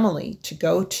family to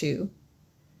go to.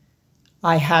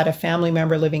 I had a family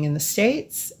member living in the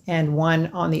States and one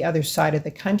on the other side of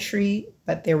the country,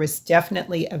 but there was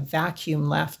definitely a vacuum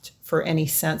left for any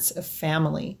sense of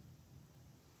family.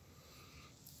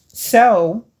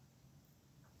 So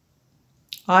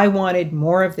I wanted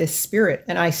more of this spirit,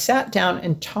 and I sat down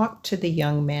and talked to the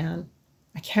young man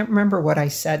I can't remember what I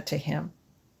said to him,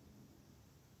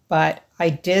 but I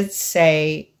did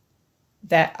say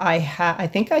that I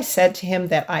think I said to him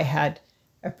that I had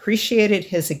appreciated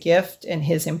his gift and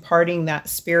his imparting that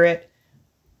spirit,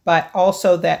 but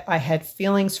also that I had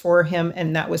feelings for him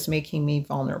and that was making me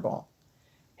vulnerable.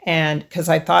 And because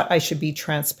I thought I should be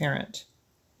transparent.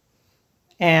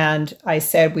 And I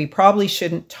said, we probably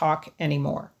shouldn't talk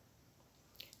anymore.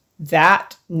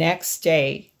 That next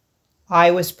day,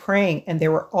 I was praying and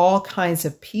there were all kinds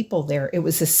of people there. It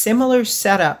was a similar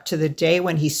setup to the day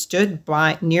when he stood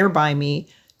nearby me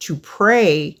to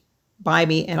pray by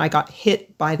me and I got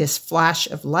hit by this flash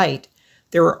of light.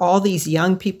 There were all these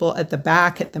young people at the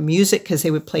back at the music because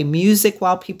they would play music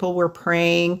while people were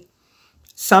praying.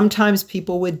 Sometimes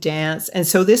people would dance. And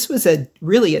so this was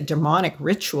really a demonic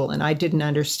ritual and I didn't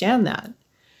understand that.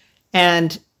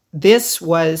 And this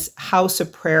was House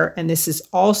of Prayer, and this is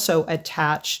also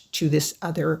attached to this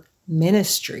other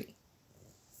ministry.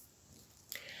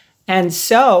 And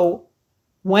so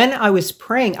when I was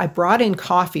praying, I brought in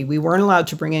coffee. We weren't allowed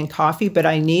to bring in coffee, but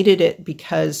I needed it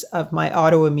because of my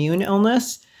autoimmune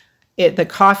illness. The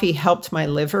coffee helped my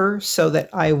liver so that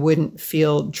I wouldn't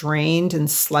feel drained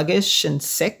and sluggish and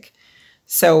sick.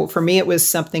 So for me, it was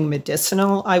something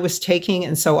medicinal I was taking.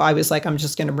 And so I was like, I'm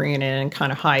just going to bring it in and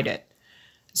kind of hide it.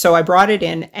 So I brought it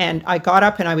in and I got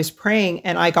up and I was praying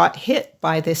and I got hit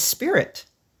by this spirit.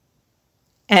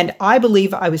 And I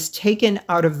believe I was taken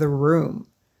out of the room.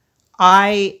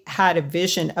 I had a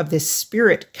vision of this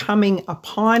spirit coming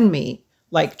upon me,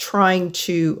 like trying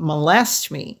to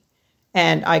molest me.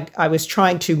 And I was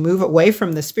trying to move away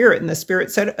from the spirit. And the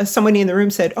spirit said, somebody in the room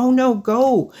said, oh no,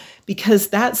 go, because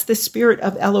that's the spirit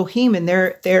of Elohim. And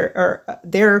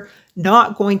they're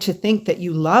not going to think that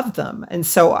you love them. And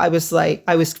so I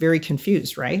was very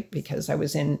confused, right? Because I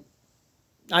was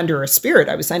under a spirit.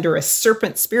 I was under a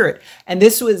serpent spirit. And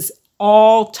this was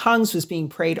all tongues was being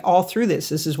prayed all through this.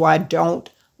 This is why I don't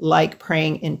like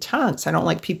praying in tongues. I don't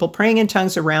like people praying in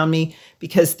tongues around me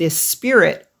because this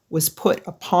spirit was put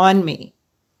upon me.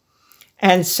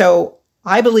 And so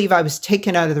I believe I was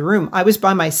taken out of the room. I was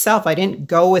by myself. I didn't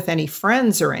go with any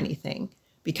friends or anything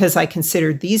because I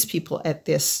considered these people at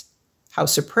this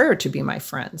House of Prayer to be my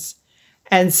friends.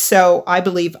 And so I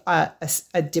believe a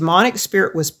demonic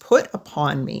spirit was put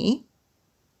upon me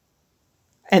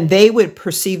and they would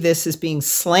perceive this as being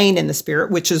slain in the spirit,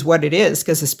 which is what it is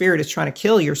because the spirit is trying to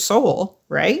kill your soul,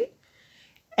 right?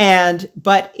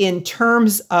 But in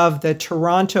terms of the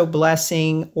Toronto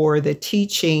blessing or the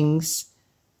teachings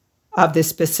of this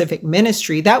specific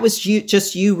ministry, that was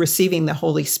just you receiving the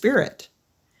Holy Spirit.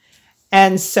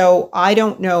 And so I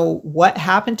don't know what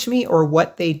happened to me or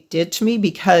what they did to me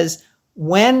because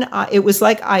it was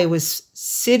like I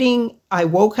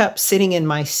woke up sitting in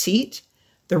my seat.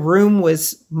 The room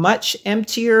was much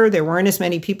emptier. There weren't as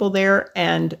many people there.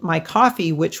 And my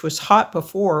coffee, which was hot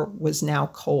before, was now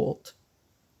cold.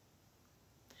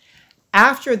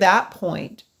 After that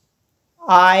point,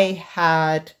 I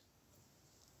had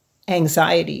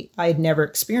anxiety I had never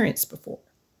experienced before.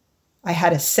 I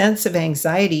had a sense of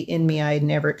anxiety in me I had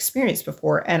never experienced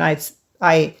before. And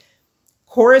I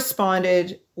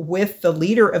corresponded with the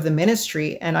leader of the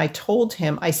ministry and I told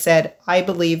him, I said, I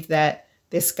believe that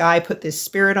this guy put this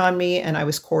spirit on me and I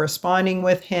was corresponding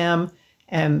with him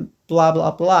and blah,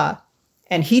 blah, blah.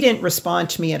 And he didn't respond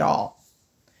to me at all.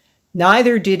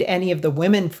 Neither did any of the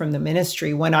women from the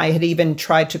ministry when I had even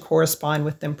tried to correspond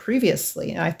with them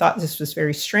previously. And I thought this was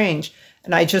very strange.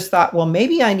 And I just thought, well,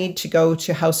 maybe I need to go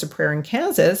to House of Prayer in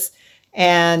Kansas.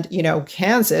 And,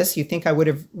 Kansas, you think I would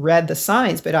have read the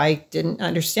signs, but I didn't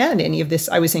understand any of this.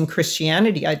 I was in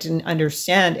Christianity. I didn't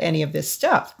understand any of this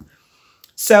stuff.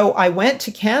 So I went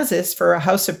to Kansas for a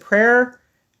House of Prayer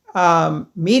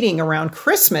meeting around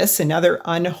Christmas, another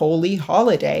unholy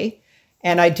holiday.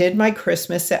 And I did my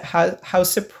Christmas at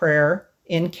House of Prayer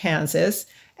in Kansas.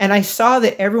 And I saw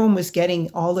that everyone was getting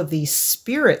all of these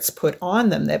spirits put on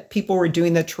them, that people were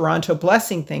doing the Toronto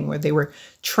blessing thing where they were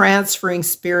transferring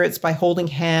spirits by holding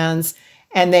hands.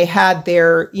 And they had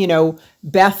their,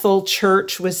 Bethel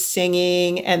Church was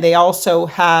singing. And they also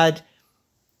had,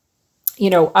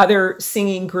 other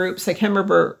singing groups. I can't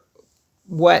remember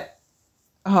what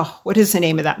is the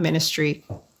name of that ministry?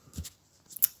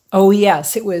 Oh,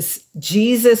 yes, it was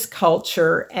Jesus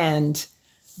Culture and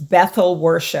Bethel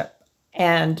Worship.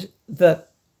 And the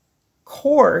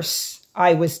course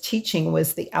I was teaching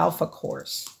was the Alpha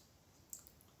course.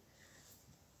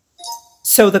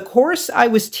 So the course I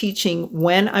was teaching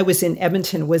when I was in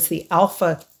Edmonton was the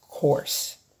Alpha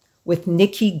course with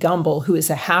Nicky Gumbel, who is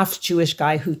a half Jewish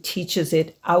guy who teaches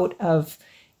it out of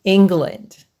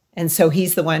England. And so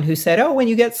he's the one who said, oh, when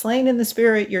you get slain in the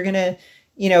spirit, you're going to,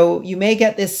 you may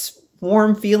get this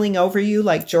warm feeling over you,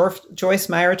 like Joyce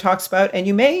Meyer talks about, and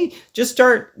you may just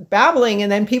start babbling,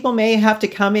 and then people may have to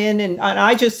come in, and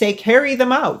I just say, carry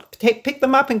them out, pick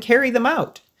them up and carry them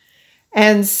out.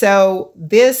 And so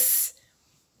this,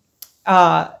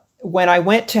 when I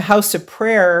went to House of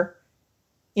Prayer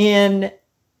in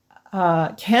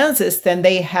Kansas, then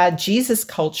they had Jesus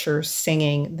Culture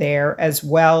singing there, as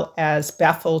well as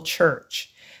Bethel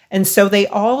Church. And so they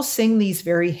all sing these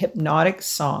very hypnotic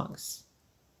songs.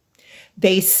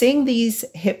 They sing these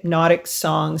hypnotic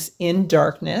songs in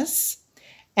darkness.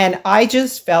 And I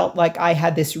just felt like I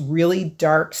had this really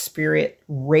dark spirit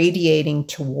radiating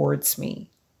towards me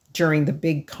during the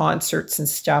big concerts and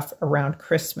stuff around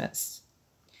Christmas.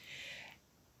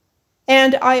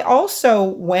 And I also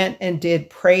went and did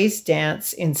praise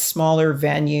dance in smaller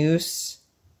venues,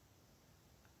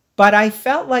 but I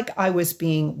felt like I was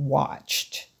being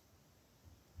watched.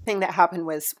 Thing that happened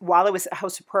was, while I was at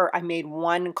House of Prayer, I made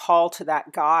one call to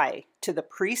that guy, to the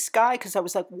priest guy, because I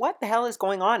was like, what the hell is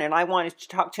going on? And I wanted to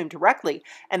talk to him directly.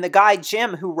 And the guy,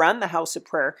 Jim, who ran the House of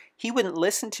Prayer, he wouldn't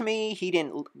listen to me. He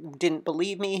didn't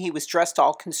believe me. He was dressed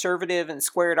all conservative and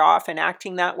squared off and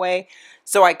acting that way.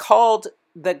 So I called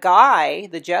the guy,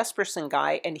 the Jesperson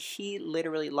guy, and he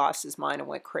literally lost his mind and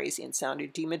went crazy and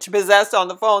sounded demon-possessed on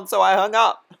the phone. So I hung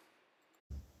up.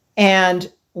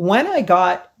 And when I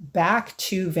got back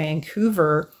to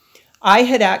Vancouver, I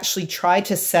had actually tried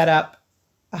to set up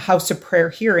a House of Prayer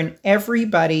here, and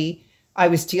everybody I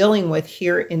was dealing with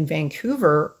here in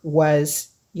Vancouver was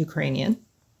Ukrainian.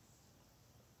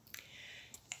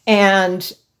 And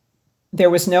there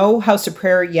was no House of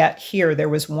Prayer yet here. There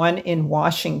was one in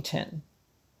Washington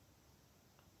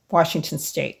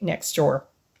State, next door.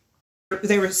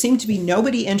 There seemed to be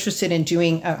nobody interested in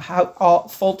doing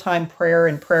full-time prayer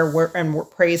and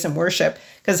praise and worship,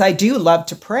 because I do love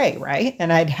to pray, right?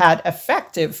 And I'd had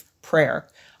effective prayer.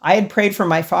 I had prayed for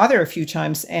my father a few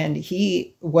times, and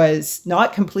he was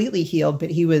not completely healed,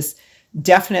 but he was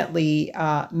definitely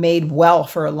made well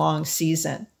for a long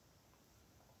season.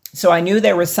 So I knew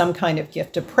there was some kind of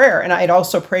gift of prayer. And I had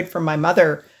also prayed for my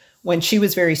mother when she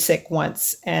was very sick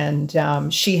once, and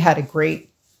she had a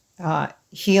great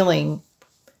healing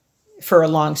for a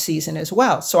long season as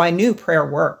well. So I knew prayer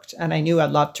worked, and I knew I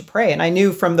loved to pray. And I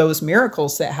knew from those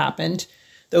miracles that happened,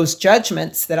 those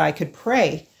judgments, that I could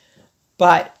pray.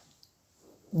 But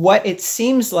what it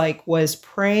seems like was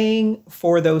praying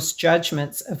for those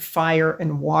judgments of fire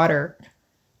and water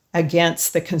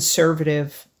against the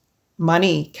conservative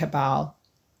money cabal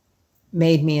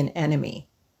made me an enemy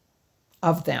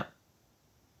of them.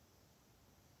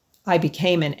 I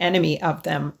became an enemy of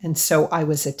them, and so I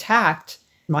was attacked.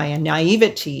 My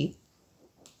naivety,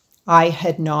 I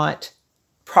had not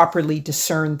properly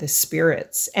discerned the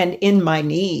spirits, and in my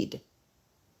need.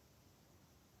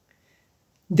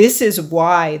 This is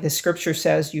why the scripture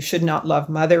says you should not love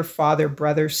mother, father,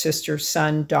 brother, sister,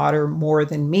 son, daughter more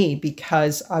than me,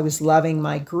 because I was loving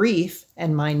my grief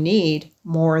and my need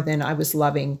more than I was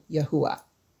loving Yahuwah.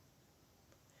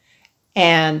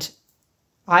 And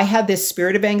I had this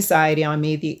spirit of anxiety on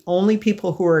me. The only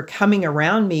people who were coming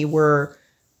around me were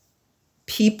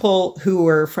people who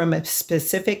were from a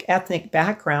specific ethnic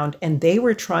background, and they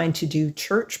were trying to do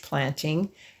church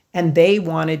planting, and they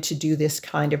wanted to do this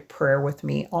kind of prayer with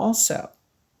me also.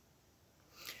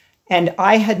 And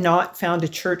I had not found a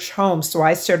church home, so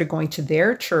I started going to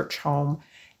their church home.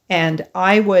 And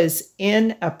I was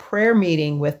in a prayer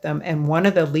meeting with them, and one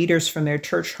of the leaders from their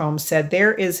church home said,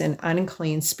 there is an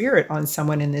unclean spirit on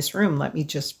someone in this room. Let me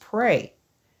just pray.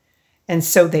 And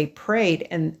so they prayed,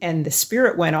 and the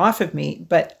spirit went off of me.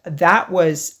 But that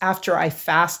was after I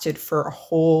fasted for a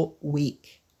whole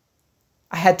week.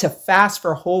 I had to fast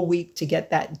for a whole week to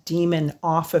get that demon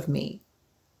off of me.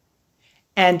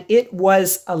 And it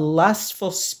was a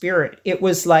lustful spirit. It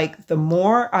was like the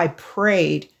more I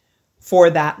prayed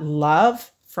for that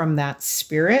love from that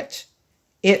spirit,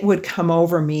 it would come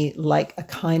over me like a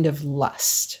kind of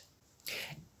lust.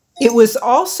 It was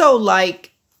also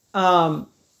like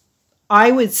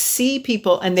I would see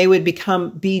people and they would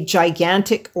be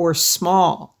gigantic or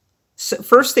small. So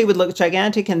first they would look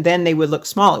gigantic and then they would look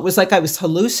small. It was like I was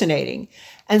hallucinating.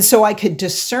 And so I could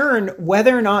discern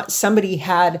whether or not somebody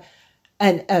had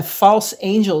a false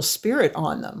angel spirit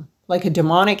on them, like a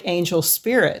demonic angel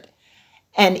spirit.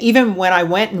 And even when I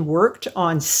went and worked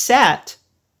on set,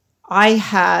 I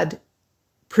had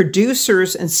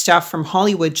producers and stuff from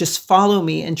Hollywood just follow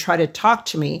me and try to talk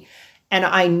to me. And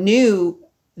I knew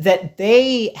that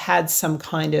they had some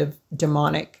kind of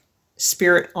demonic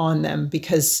spirit on them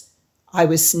because I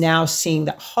was now seeing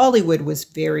that Hollywood was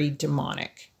very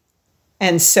demonic.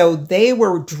 And so they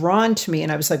were drawn to me,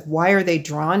 and I was like, why are they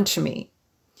drawn to me?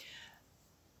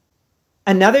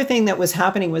 Another thing that was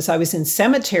happening was I was in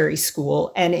cemetery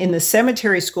school, and in the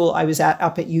cemetery school I was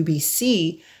up at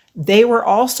UBC, they were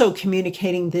also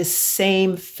communicating this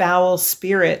same foul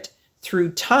spirit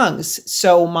through tongues.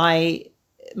 So my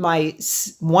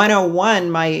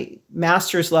 101, my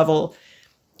master's level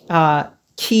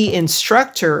key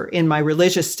instructor in my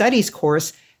religious studies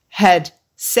course had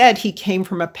said he came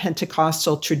from a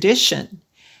Pentecostal tradition.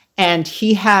 And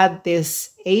he had this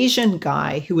Asian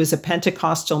guy who was a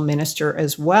Pentecostal minister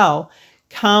as well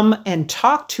come and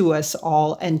talk to us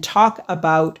all and talk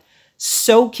about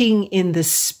soaking in the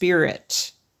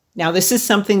spirit. Now, this is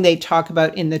something they talk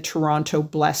about in the Toronto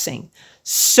Blessing,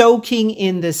 soaking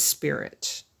in the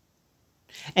spirit.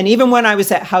 And even when I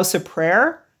was at House of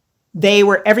Prayer,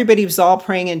 everybody was all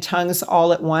praying in tongues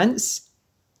all at once.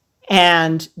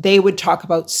 And they would talk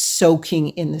about soaking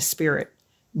in the spirit,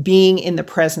 being in the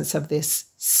presence of this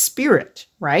spirit,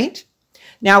 right?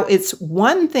 Now, it's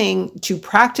one thing to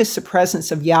practice the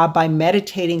presence of Yah by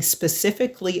meditating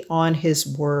specifically on his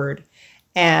word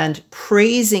and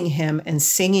praising him and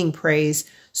singing praise.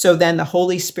 So then the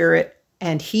Holy Spirit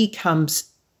and he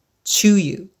comes to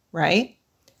you, right?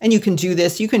 And you can do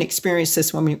this. You can experience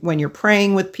this when you're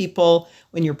praying with people,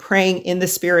 when you're praying in the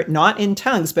spirit, not in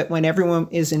tongues, but when everyone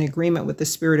is in agreement with the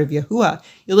spirit of Yahuwah,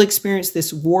 you'll experience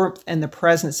this warmth and the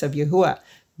presence of Yahuwah.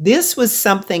 This was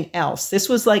something else. This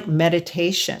was like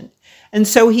meditation. And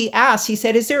so he asked, he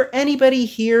said, is there anybody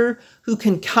here who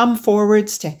can come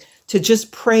forwards to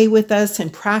just pray with us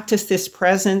and practice this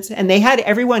presence? And they had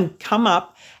everyone come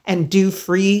up and do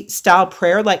freestyle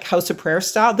prayer, like House of Prayer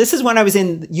style. This is when I was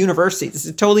in university. This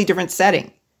is a totally different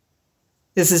setting.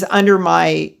 This is under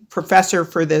my professor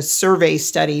for the survey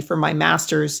study for my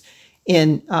master's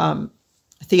in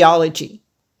theology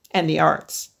and the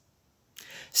arts.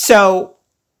 So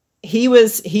he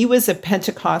was a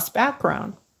Pentecost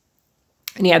background.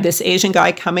 And he had this Asian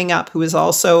guy coming up who was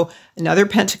also another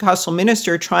Pentecostal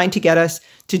minister trying to get us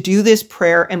to do this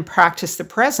prayer and practice the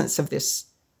presence of this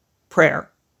prayer.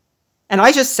 And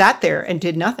I just sat there and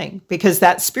did nothing because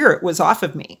that spirit was off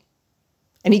of me.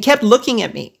 And he kept looking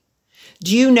at me.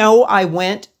 Do you know I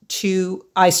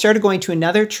started going to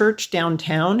another church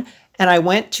downtown, and I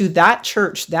went to that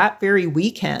church that very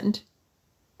weekend,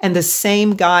 and the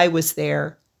same guy was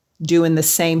there doing the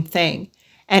same thing.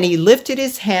 And he lifted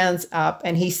his hands up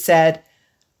and he said,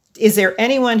 is there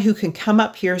anyone who can come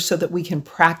up here so that we can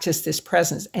practice this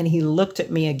presence? And he looked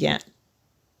at me again.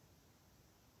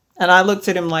 And I looked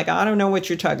at him like, I don't know what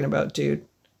you're talking about, dude,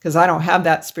 because I don't have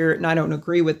that spirit and I don't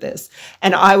agree with this.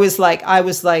 And I was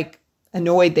like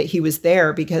annoyed that he was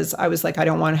there because I was like, I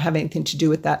don't want to have anything to do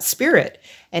with that spirit.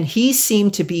 And he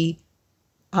seemed to be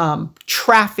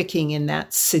trafficking in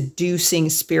that seducing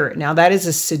spirit. Now, that is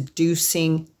a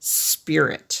seducing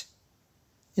spirit.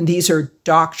 And these are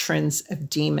doctrines of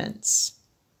demons.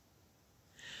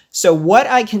 So what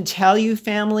I can tell you,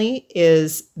 family,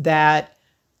 is that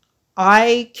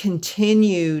I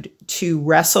continued to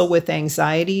wrestle with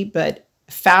anxiety, but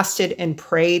fasted and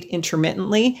prayed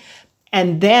intermittently.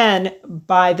 And then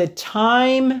by the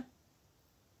time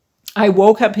I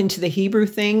woke up into the Hebrew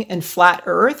thing and flat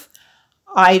earth,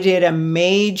 I did a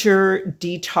major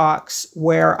detox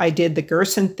where I did the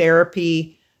Gerson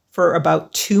therapy for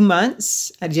about 2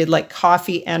 months. I did like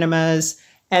coffee enemas.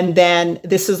 And then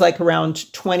this is like around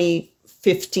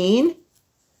 2015.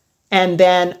 And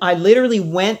then I literally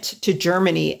went to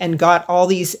Germany and got all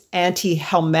these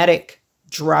anti-helmetic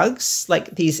drugs,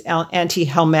 like these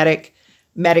anti-helmetic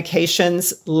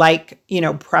medications, like,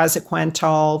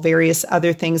 praziquantel, various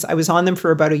other things. I was on them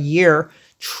for about a year,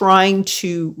 trying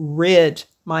to rid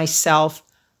myself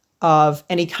of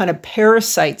any kind of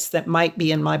parasites that might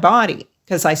be in my body,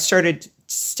 because I started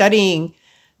studying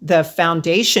the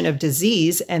foundation of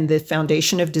disease, and the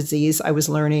foundation of disease I was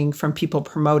learning from people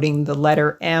promoting the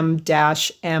letter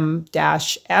M-M-S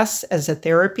as a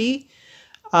therapy,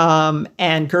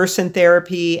 and Gerson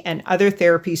therapy and other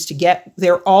therapies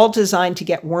they're all designed to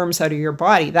get worms out of your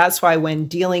body. That's why when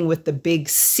dealing with the big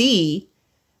C,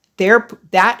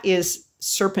 that is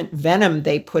serpent venom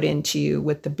they put into you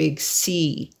with the big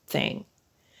C thing.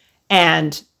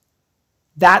 And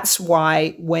that's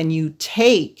why when you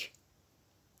take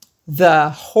the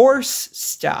horse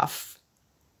stuff,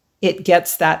 it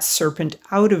gets that serpent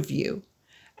out of you.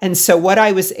 And so what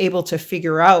I was able to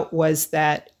figure out was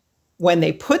that when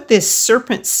they put this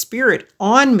serpent spirit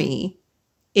on me,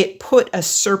 it put a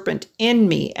serpent in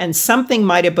me, and something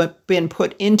might have been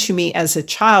put into me as a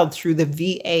child through the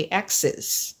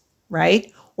VAXs,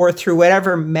 right? or through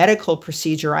whatever medical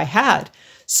procedure I had.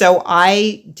 So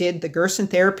I did the Gerson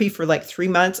therapy for like 3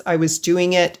 months. I was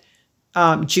doing it,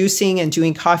 juicing and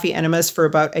doing coffee enemas for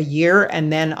about a year.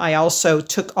 And then I also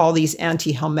took all these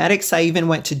antihelmetics. I even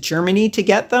went to Germany to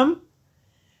get them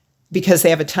because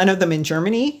they have a ton of them in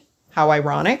Germany. How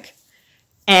ironic.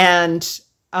 And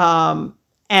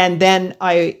then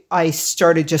I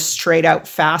started just straight out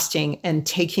fasting and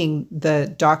taking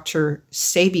the Dr.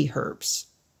 Sebi herbs.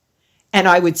 And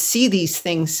I would see these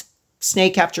things,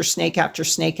 snake after snake after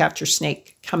snake after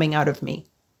snake, coming out of me.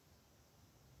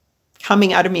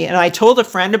 And I told a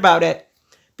friend about it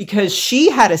because she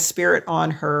had a spirit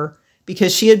on her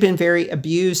because she had been very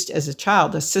abused as a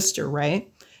child, a sister,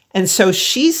 right? And so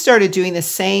she started doing the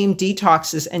same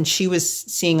detoxes and she was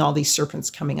seeing all these serpents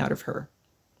coming out of her.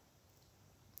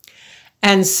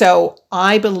 And so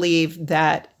I believe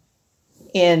that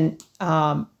in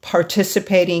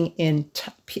participating in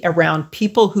around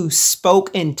people who spoke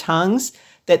in tongues,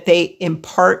 that they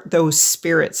impart those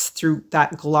spirits through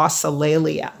that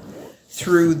glossolalia,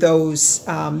 through those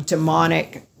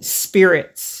demonic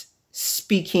spirits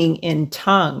speaking in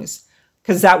tongues,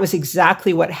 because that was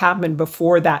exactly what happened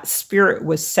before that spirit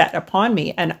was set upon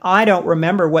me. And I don't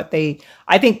remember what I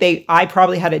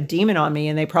probably had a demon on me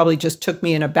and they probably just took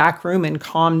me in a back room and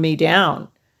calmed me down.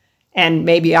 And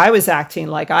maybe I was acting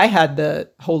like I had the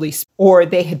Holy Spirit, or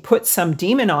they had put some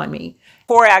demon on me.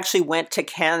 Before I actually went to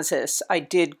Kansas, I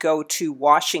did go to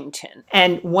Washington.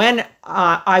 And when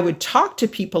I would talk to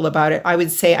people about it, I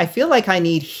would say, I feel like I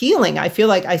need healing. I feel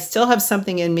like I still have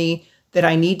something in me that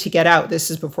I need to get out. This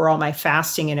is before all my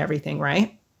fasting and everything,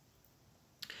 right?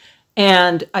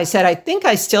 And I said, I think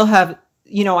I still have,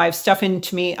 I have stuff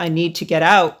into me I need to get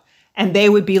out. And they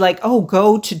would be like, oh,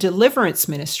 go to deliverance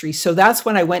ministry. So that's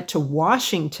when I went to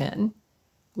Washington,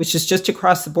 which is just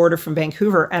across the border from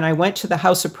Vancouver. And I went to the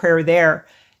house of prayer there.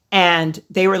 And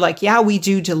they were like, yeah, we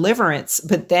do deliverance.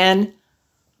 But then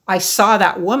I saw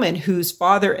that woman whose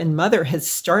father and mother had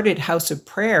started House of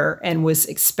Prayer and was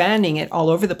expanding it all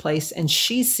over the place. And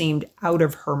she seemed out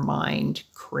of her mind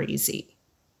crazy.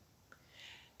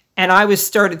 And I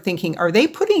started thinking, are they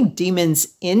putting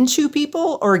demons into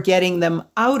people or getting them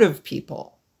out of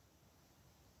people?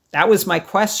 That was my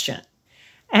question.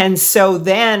 And so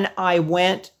then I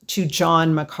went to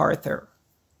John MacArthur.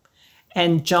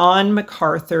 And John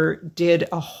MacArthur did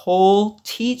a whole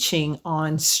teaching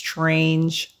on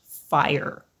strange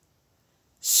fire.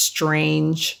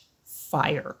 Strange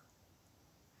fire.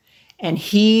 And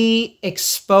he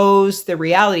exposed the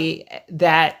reality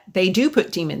that they do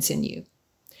put demons in you.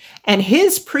 And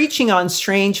his preaching on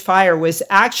strange fire was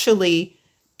actually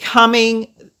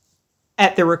coming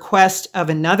at the request of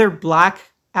another Black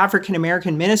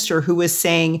African-American minister who was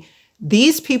saying,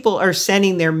 these people are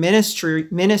sending their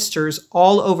ministers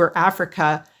all over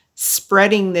Africa,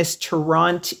 spreading this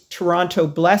Toronto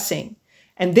blessing.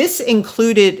 And this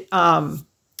included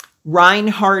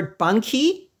Reinhard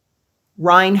Bonnke.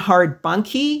 Reinhard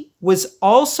Bonnke was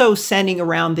also sending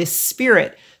around this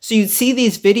spirit. So you'd see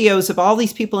these videos of all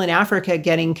these people in Africa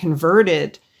getting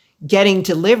converted, getting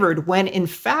delivered, when in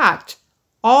fact,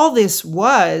 all this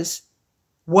was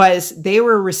they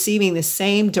were receiving the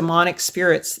same demonic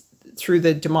spirits through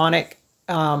the demonic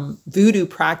voodoo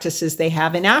practices they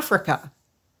have in Africa.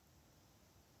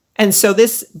 And so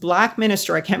this Black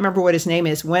minister, I can't remember what his name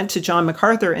is, went to John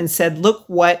MacArthur and said, look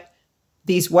what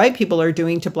these white people are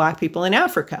doing to Black people in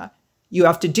Africa. You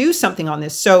have to do something on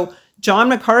this. So John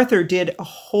MacArthur did a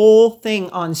whole thing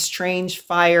on strange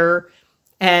fire,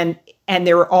 and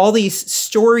there were all these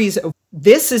stories of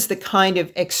this is the kind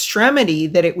of extremity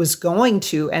that it was going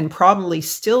to and probably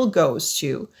still goes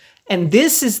to. And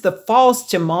this is the false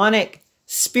demonic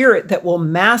spirit that will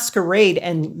masquerade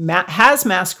and has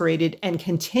masqueraded and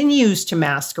continues to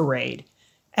masquerade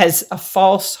as a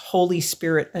false Holy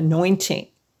Spirit anointing.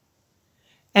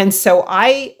 And so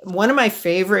one of my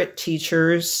favorite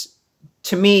teachers,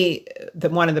 to me,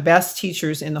 one of the best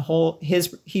teachers in the whole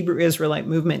Hebrew Israelite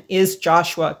movement is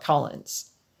Joshua Collins.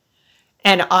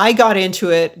 And I got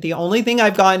into it. The only thing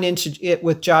I've gotten into it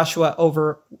with Joshua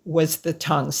over was the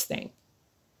tongues thing.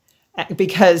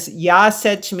 Because Yah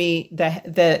said to me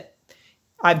that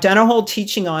I've done a whole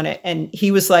teaching on it. And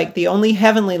he was like, the only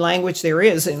heavenly language there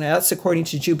is, and that's according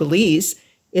to Jubilees,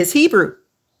 is Hebrew.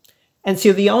 And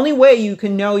so the only way you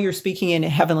can know you're speaking in a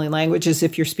heavenly language is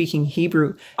if you're speaking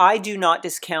Hebrew. I do not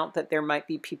discount that there might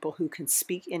be people who can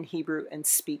speak in Hebrew and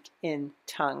speak in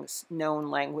tongues,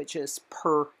 known languages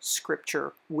per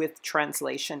scripture with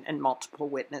translation and multiple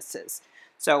witnesses.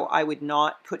 So I would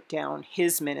not put down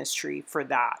his ministry for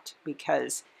that,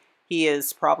 because he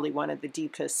is probably one of the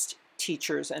deepest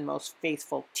teachers and most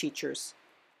faithful teachers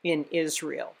in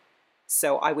Israel.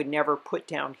 So I would never put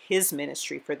down his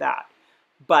ministry for that.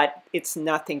 But it's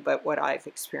nothing but what I've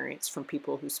experienced from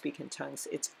people who speak in tongues.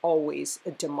 It's always a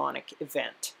demonic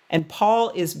event. And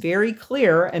Paul is very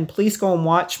clear, and please go and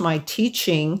watch my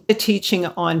teaching, the teaching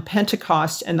on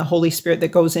Pentecost and the Holy Spirit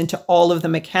that goes into all of the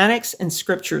mechanics and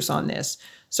scriptures on this.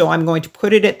 So I'm going to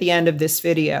put it at the end of this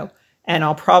video, and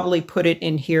I'll probably put it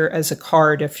in here as a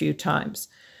card a few times.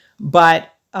 But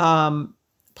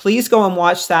please go and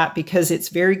watch that, because it's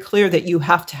very clear that you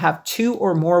have to have 2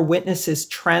 or more witnesses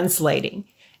translating.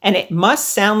 And it must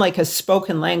sound like a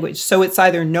spoken language. So it's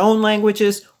either known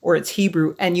languages or it's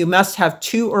Hebrew, and you must have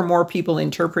 2 or more people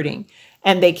interpreting.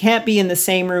 And they can't be in the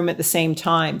same room at the same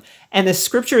time. And the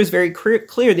scripture is very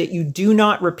clear that you do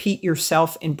not repeat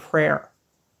yourself in prayer.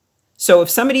 So if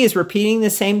somebody is repeating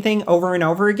the same thing over and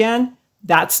over again,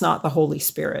 that's not the Holy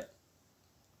Spirit,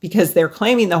 because they're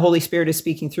claiming the Holy Spirit is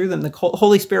speaking through them. The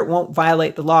Holy Spirit won't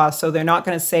violate the law. So they're not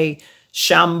going to say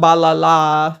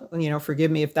Shambalala,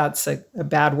 forgive me if that's a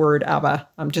bad word, Abba.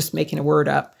 I'm just making a word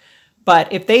up.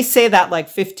 But if they say that like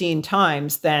 15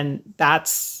 times, then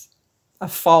that's a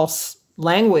false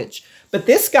language. But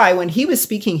this guy, when he was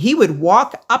speaking, he would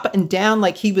walk up and down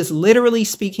like he was literally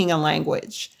speaking a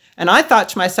language. And I thought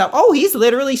to myself, oh, he's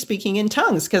literally speaking in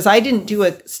tongues, because I didn't do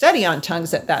a study on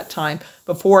tongues at that time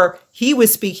before he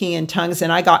was speaking in tongues,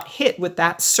 and I got hit with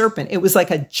that serpent. It was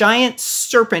like a giant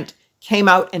serpent came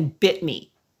out and bit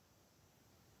me,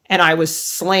 and I was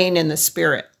slain in the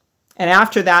spirit. And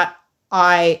after that,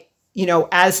 I,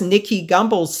 as Nikki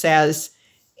Gumbel says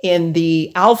in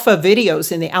the Alpha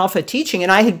videos, in the Alpha teaching,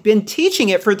 and I had been teaching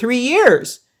it for 3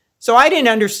 years. So I didn't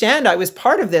understand I was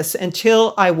part of this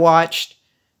until I watched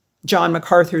John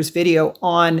MacArthur's video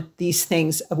on these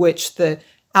things, of which the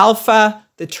Alpha,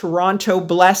 the Toronto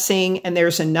Blessing, and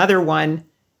there's another one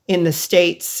in the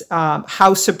States,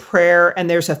 House of Prayer, and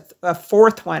there's a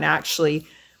fourth one actually,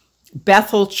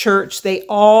 Bethel Church. They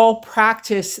all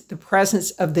practice the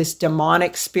presence of this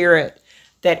demonic spirit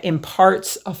that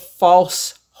imparts a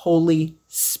false Holy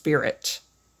Spirit,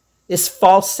 this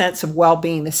false sense of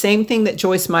well-being, the same thing that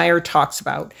Joyce Meyer talks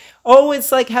about. Oh,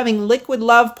 it's like having liquid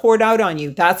love poured out on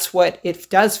you. That's what it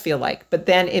does feel like. But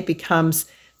then it becomes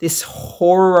this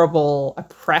horrible,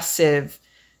 oppressive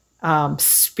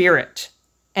spirit.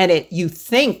 And you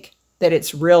think that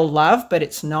it's real love, but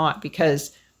it's not,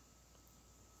 because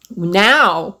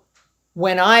now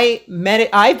when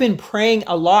I've been praying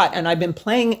a lot, and I've been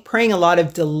praying a lot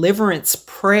of deliverance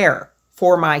prayer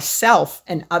for myself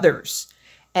and others.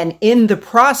 And in the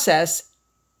process,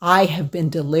 I have been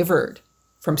delivered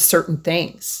from certain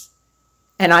things.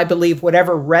 And I believe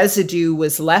whatever residue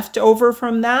was left over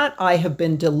from that, I have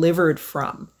been delivered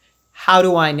from. How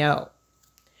do I know?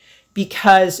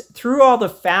 Because through all the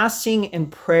fasting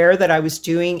and prayer that I was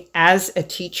doing as a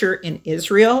teacher in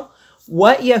Israel,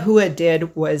 what Yahuwah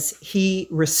did was he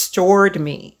restored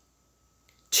me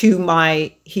to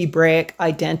my Hebraic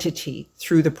identity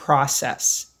through the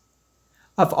process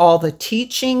of all the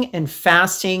teaching and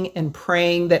fasting and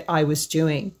praying that I was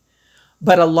doing.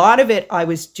 But a lot of it I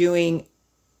was doing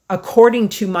according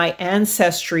to my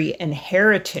ancestry and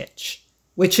heritage,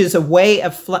 which is a way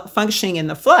of functioning in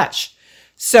the flesh.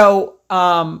 So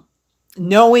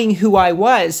knowing who I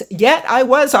was, yet I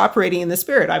was operating in the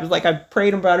spirit. I was like, I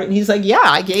prayed about it, and he's like, yeah,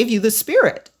 I gave you the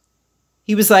spirit.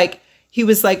 He was like,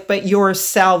 but your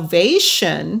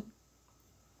salvation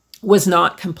was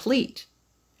not complete.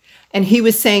 And he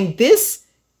was saying this,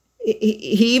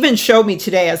 he even showed me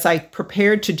today as I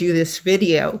prepared to do this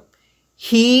video,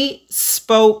 he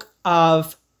spoke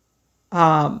of,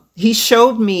 he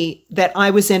showed me that I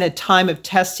was in a time of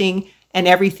testing, and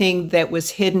everything that was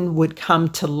hidden would come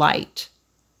to light.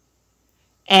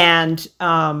 And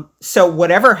so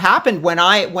whatever happened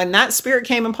when that spirit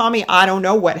came upon me, I don't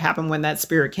know what happened when that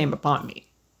spirit came upon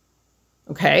me.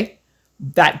 Okay?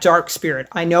 That dark spirit.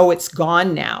 I know it's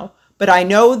gone now. But I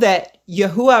know that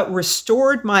Yahuwah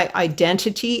restored my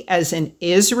identity as an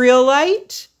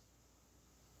Israelite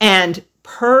and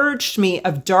purged me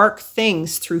of dark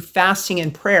things through fasting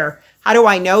and prayer. How do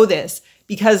I know this?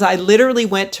 Because I literally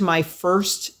went to my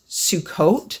first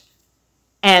Sukkot,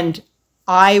 and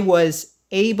I was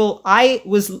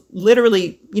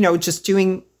literally, just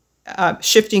doing,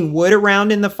 shifting wood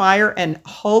around in the fire, and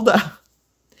Huldah,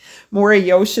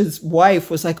 Moriyoshi's wife,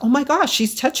 was like, oh my gosh,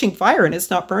 she's touching fire and it's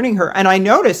not burning her. And I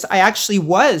noticed I actually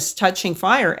was touching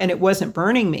fire and it wasn't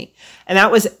burning me. And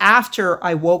that was after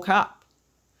I woke up.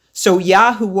 So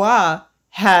Yahuwah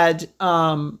had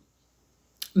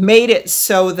made it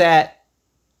so that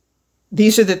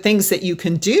these are the things that you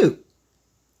can do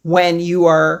when you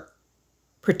are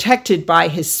protected by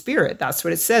his spirit. That's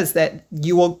what it says, that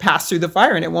you will pass through the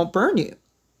fire and it won't burn you.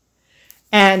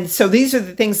 And so these are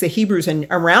the things the Hebrews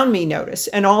around me noticed.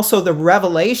 And also the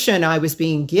revelation I was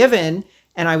being given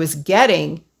and I was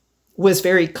getting was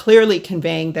very clearly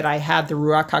conveying that I had the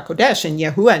Ruach HaKodesh, and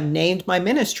Yahuwah named my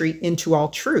ministry Into All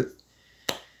Truth.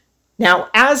 Now,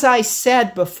 as I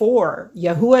said before,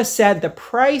 Yahuwah said the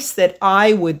price that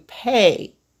I would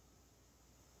pay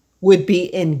would be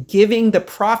in giving the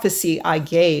prophecy I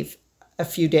gave a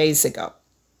few days ago.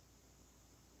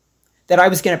 That I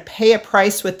was going to pay a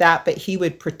price with that, but he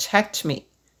would protect me.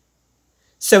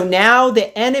 So now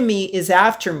the enemy is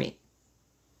after me.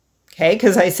 Okay,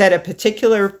 because I said a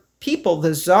particular people,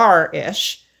 the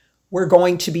Tsar-ish, were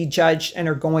going to be judged and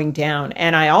are going down.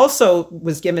 And I also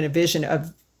was given a vision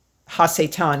of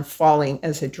Hasatan falling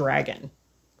as a dragon,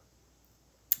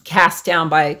 cast down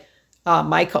by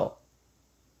Michael.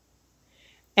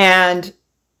 And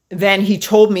then he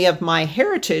told me of my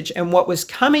heritage and what was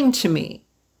coming to me.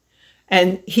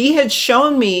 And he had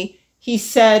shown me, he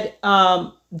said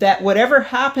that whatever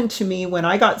happened to me when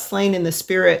I got slain in the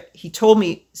spirit, he told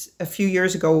me a few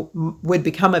years ago, would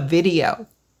become a video.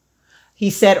 He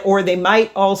said, or they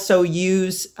might also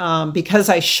use, because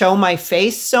I show my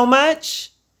face so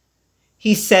much,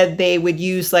 he said they would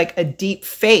use like a deep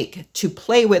fake to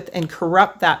play with and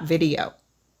corrupt that video.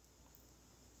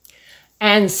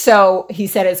 And so he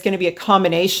said it's going to be a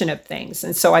combination of things.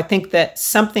 And so I think that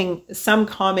some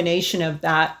combination of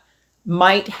that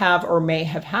might have or may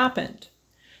have happened.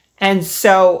 And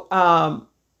so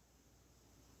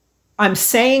I'm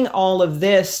saying all of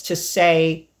this to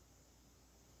say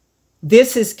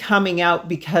this is coming out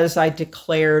because I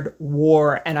declared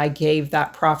war and I gave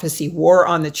that prophecy, war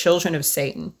on the children of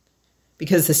Satan,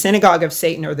 because the synagogue of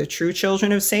Satan are the true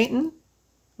children of Satan.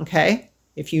 Okay.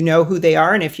 If you know who they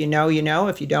are, and if you know, you know.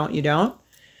 If you don't, you don't.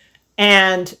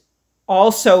 And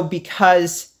also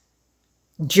because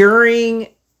during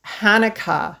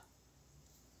Hanukkah,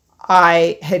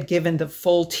 I had given the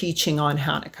full teaching on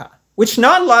Hanukkah, which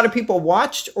not a lot of people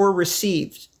watched or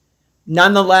received.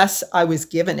 Nonetheless, I was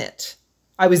given it.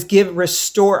 I was given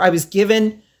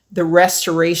the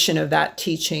restoration of that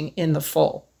teaching in the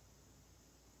full.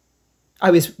 I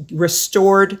was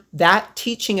restored that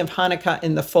teaching of Hanukkah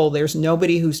in the full. There's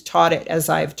nobody who's taught it as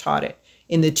I've taught it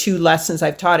in the 2 lessons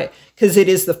I've taught it, because it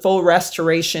is the full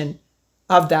restoration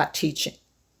of that teaching.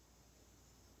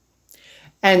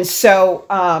 And so,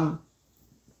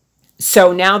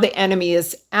 so now the enemy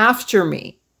is after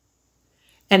me,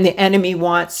 and the enemy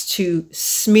wants to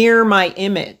smear my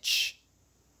image.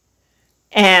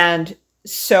 And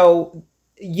so,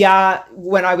 yeah,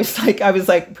 when I was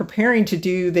like preparing to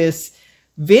do this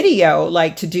video,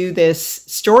 like to do this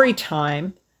story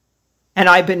time, and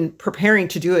I've been preparing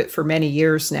to do it for many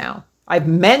years now. I've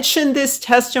mentioned this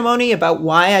testimony about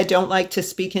why I don't like to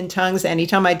speak in tongues.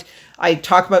 Anytime I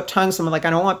talk about tongues, I'm like, I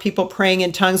don't want people praying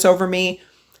in tongues over me.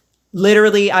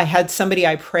 Literally, I had somebody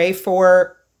I pray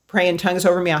in tongues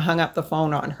over me. I hung up the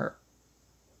phone on her.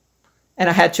 And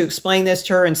I had to explain this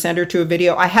to her and send her to a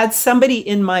video. I had somebody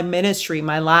in my ministry,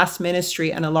 my last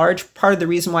ministry, and a large part of the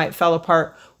reason why it fell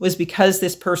apart was because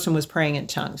this person was praying in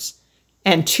tongues.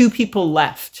 And 2 people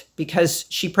left because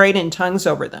she prayed in tongues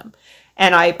over them.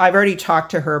 And I've already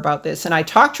talked to her about this. And I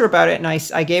talked to her about it, and I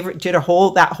did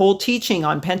that whole teaching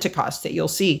on Pentecost that you'll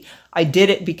see. I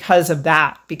did it because of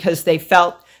that, because they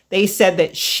said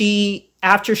that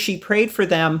after she prayed for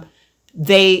them,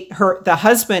 the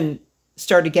husband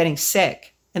started getting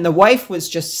sick, and the wife was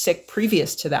just sick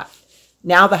previous to that.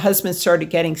 Now the husband started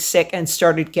getting sick and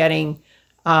started getting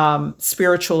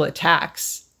spiritual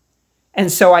attacks.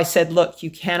 And so I said, look, you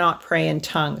cannot pray in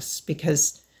tongues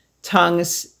because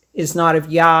tongues is not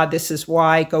of Yah. This is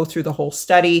why. Go through the whole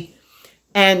study.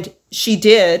 And she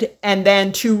did. And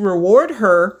then to reward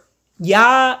her,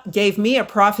 Yah gave me a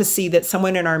prophecy that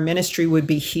someone in our ministry would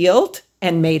be healed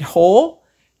and made whole.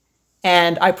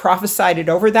 And I prophesied it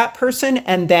over that person.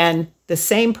 And then the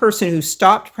same person who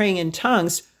stopped praying in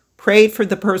tongues prayed for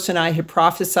the person I had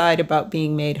prophesied about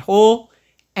being made whole.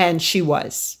 And she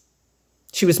was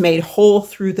made whole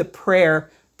through the prayer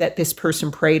that this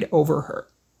person prayed over her.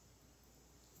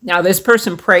 Now, this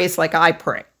person prays like I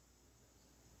pray,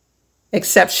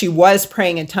 except she was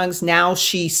praying in tongues. Now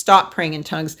she stopped praying in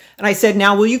tongues. And I said,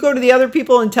 now, will you go to the other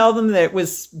people and tell them that it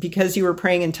was because you were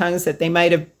praying in tongues that they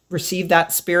might have received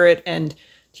that spirit and,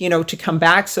 to come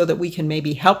back so that we can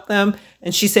maybe help them?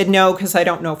 And she said, no, because I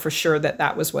don't know for sure that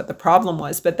that was what the problem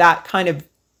was. But that kind of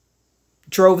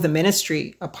drove the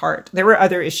ministry apart. There were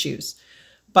other issues,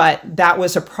 but that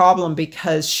was a problem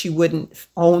because she wouldn't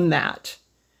own that.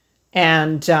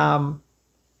 And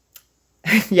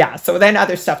Yeah, so then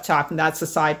other stuff happened. That's a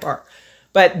sidebar.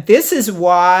 But this is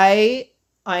why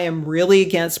I am really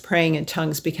against praying in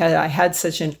tongues, because I had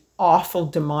such an awful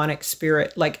demonic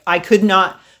spirit. Like I could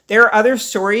not, there are other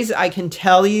stories I can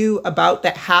tell you about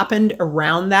that happened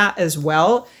around that as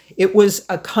well. It was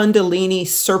a Kundalini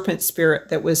serpent spirit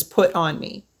that was put on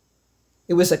me.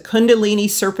 It was a Kundalini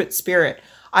serpent spirit.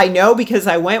 I know because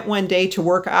I went one day to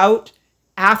work out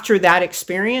after that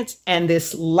experience, and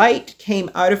this light came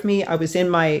out of me. I was in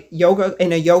my yoga,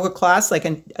 in a yoga class, like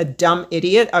a dumb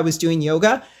idiot. I was doing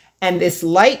yoga, and this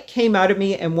light came out of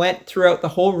me and went throughout the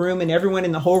whole room, and everyone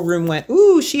in the whole room went,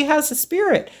 "Ooh, she has a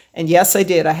spirit." And yes, I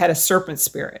did. I had a serpent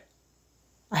spirit.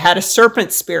 I had a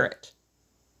serpent spirit.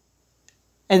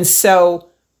 And so,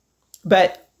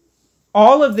 but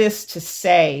all of this to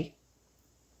say,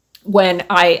 when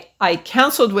I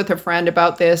counseled with a friend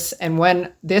about this, and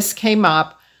when this came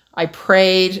up, I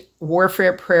prayed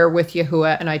warfare prayer with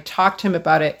Yahuwah, and I talked to him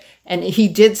about it. And he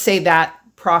did say that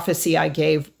prophecy I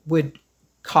gave would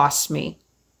cost me.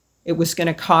 It was going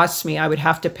to cost me. I would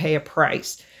have to pay a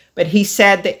price. But he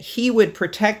said that he would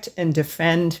protect and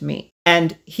defend me.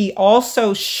 And he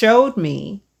also showed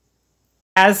me,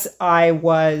 as I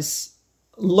was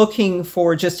looking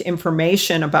for just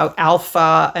information about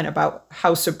Alpha and about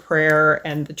House of Prayer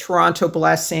and the Toronto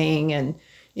Blessing and,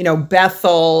 you know,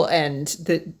 Bethel and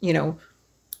the, you know,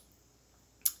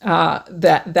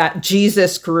 that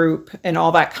Jesus group and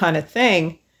all that kind of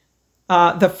thing.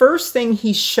 The first thing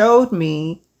he showed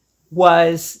me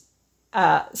was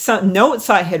some notes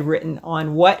I had written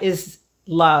on what is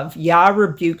love. Yah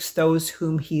rebukes those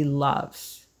whom he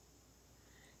loves.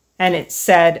 And it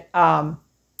said,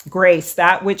 grace,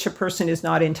 that which a person is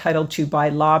not entitled to by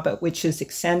law, but which is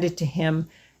extended to him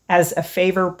as a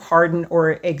favor, pardon,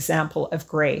 or example of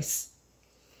grace.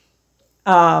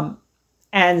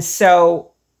 And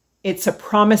so it's a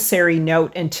promissory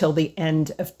note until the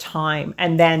end of time.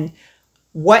 And then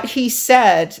what he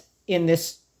said in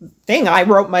this thing I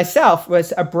wrote myself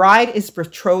was, a bride is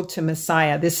betrothed to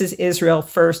Messiah. This is Israel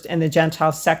first and the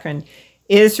Gentiles second.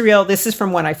 Israel, this is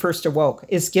from when I first awoke,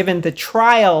 is given the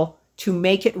trial to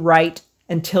make it right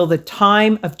until the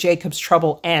time of Jacob's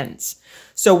trouble ends.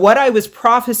 So what I was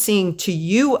prophesying to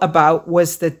you about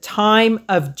was the time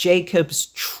of Jacob's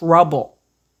trouble,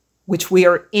 which we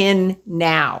are in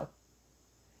now.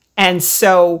 And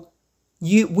so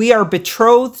we are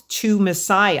betrothed to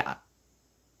Messiah,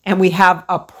 and we have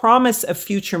a promise of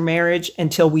future marriage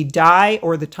until we die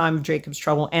or the time of Jacob's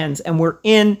trouble ends. And we're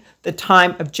in the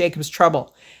time of Jacob's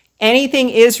trouble. Anything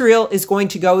Israel is going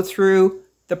to go through,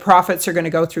 the prophets are going to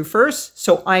go through first.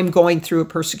 So I'm going through a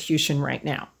persecution right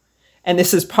now. And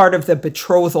this is part of the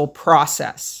betrothal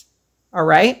process. All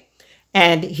right.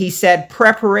 And he said,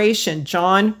 preparation,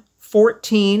 John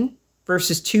 14,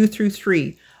 verses 2 through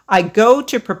 3. I go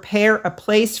to prepare a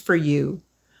place for you.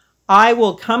 I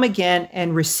will come again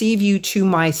and receive you to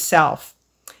myself,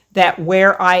 that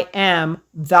where I am,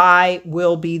 thy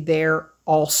will be there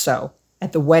also,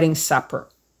 at the wedding supper.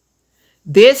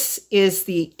 This is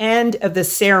the end of the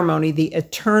ceremony, the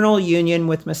eternal union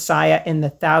with Messiah in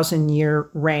the 1,000-year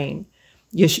reign.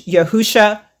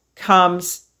 Yahusha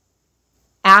comes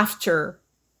after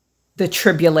the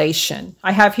tribulation.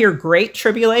 I have here great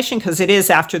tribulation because it is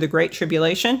after the great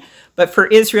tribulation, but for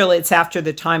Israel, it's after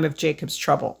the time of Jacob's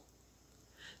trouble.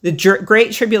 The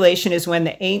great tribulation is when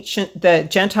the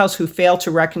Gentiles who fail to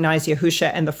recognize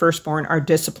Yahusha and the firstborn are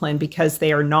disciplined because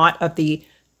they are not of the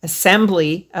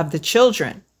assembly of the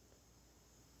children.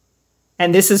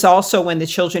 And this is also when the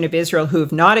children of Israel who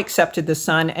have not accepted the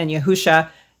Son and Yahusha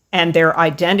and their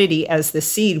identity as the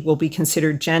seed will be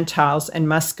considered Gentiles and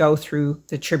must go through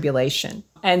the tribulation.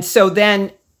 And so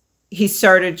then he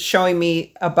started showing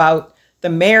me about the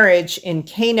marriage in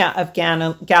Cana of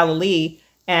Galilee,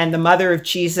 and the mother of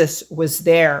Jesus was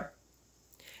there.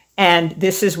 And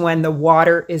this is when the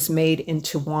water is made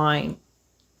into wine.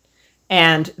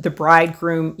 And the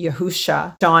bridegroom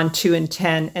Yahusha, John 2 and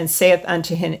 10, and saith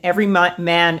unto him, every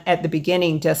man at the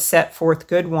beginning doth set forth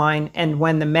good wine, and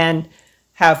when the men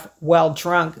have well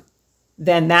drunk,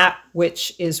 then that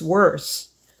which is worse.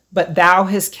 But thou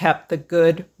hast kept the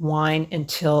good wine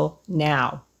until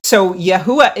now. So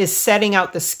Yahuwah is setting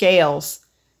out the scales,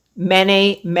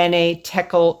 mene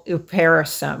tekel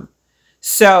uperisim.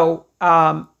 So,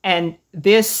 and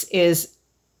this is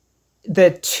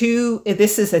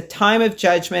this is a time of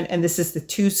judgment, and this is the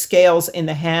two scales in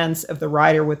the hands of the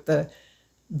rider with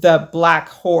the black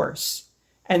horse.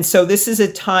 And so this is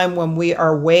a time when we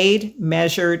are weighed,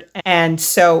 measured. And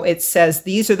so it says,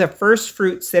 these are the first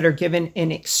fruits that are given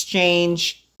in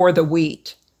exchange for the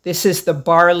wheat. This is the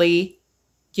barley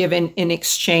given in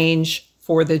exchange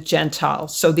for the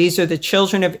Gentiles. So these are the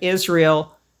children of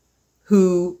Israel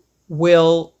who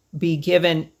will be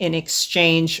given in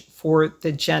exchange for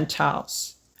the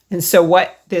Gentiles. And so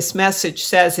what this message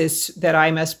says is that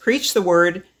I must preach the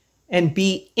word and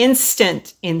be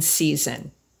instant in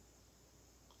season.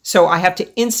 So I have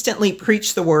to instantly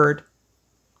preach the word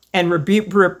and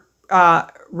reprove,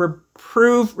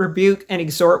 rebuke, and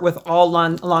exhort with all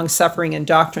long suffering and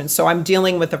doctrine. So I'm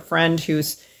dealing with a friend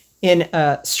who's in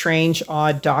a strange,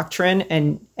 odd doctrine,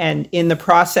 and in the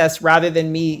process, rather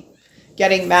than me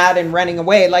getting mad and running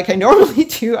away like I normally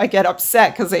do, I get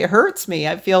upset because it hurts me.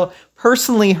 I feel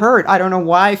personally hurt. I don't know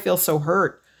why I feel so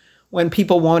hurt when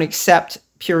people won't accept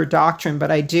pure doctrine,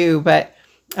 but I do. But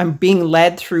I'm being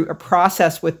led through a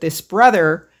process with this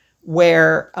brother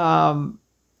where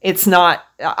it's not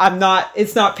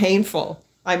painful.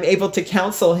 I'm able to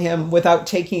counsel him without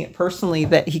taking it personally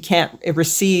that he can't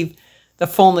receive the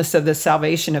fullness of the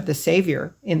salvation of the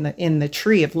Savior in the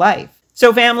tree of life.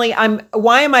 So family,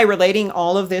 why am I relating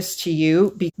all of this to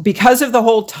you? Because of the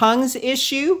whole tongues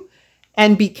issue,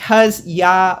 and because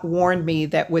Yah warned me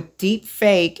that with deep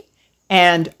fake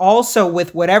and also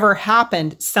with whatever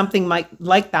happened, something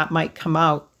like that might come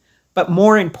out. But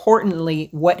more importantly,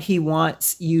 what he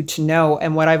wants you to know,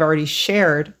 and what I've already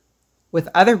shared with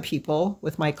other people,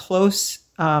 with my close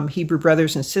Hebrew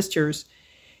brothers and sisters,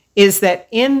 is that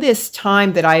in this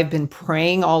time that I've been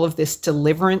praying all of this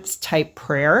deliverance type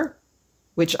prayer,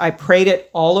 which I prayed it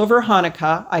all over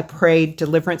Hanukkah. I prayed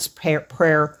deliverance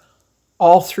prayer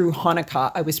all through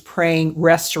Hanukkah. I was praying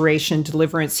restoration,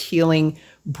 deliverance, healing,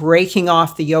 breaking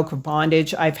off the yoke of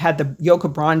bondage. I've had the yoke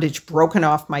of bondage broken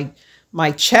off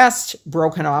my chest,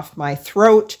 broken off my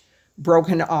throat,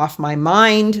 broken off my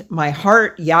mind, my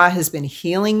heart. Yah has been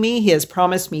healing me. He has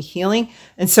promised me healing.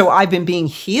 And so I've been being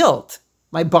healed.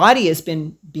 My body has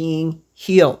been being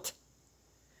healed.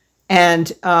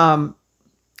 And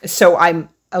so I'm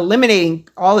eliminating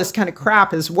all this kind of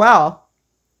crap as well.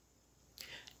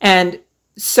 And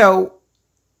so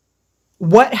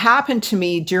what happened to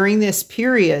me during this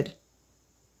period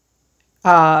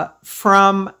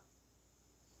from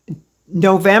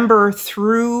November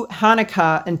through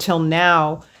Hanukkah until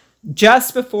now,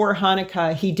 just before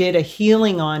Hanukkah, he did a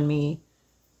healing on me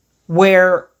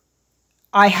where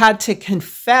I had to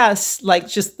confess like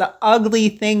just the ugly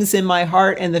things in my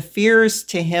heart and the fears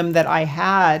to him that I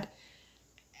had.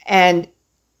 And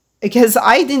because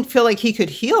I didn't feel like he could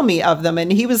heal me of them.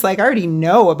 And he was like, I already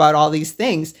know about all these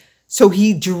things. So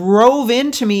he drove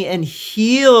into me and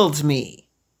healed me.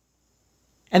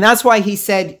 And that's why he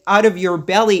said, out of your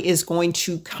belly is going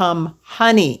to come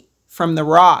honey from the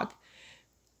rock.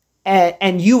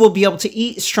 And you will be able to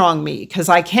eat strong meat, because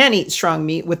I can't eat strong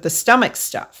meat with the stomach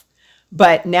stuff.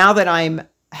 But now that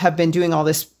have been doing all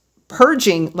this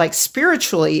purging, like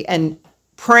spiritually, and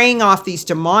praying off these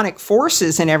demonic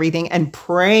forces and everything, and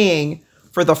praying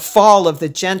for the fall of the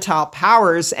Gentile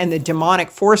powers and the demonic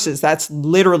forces, that's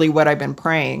literally what I've been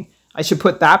praying. I should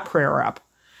put that prayer up.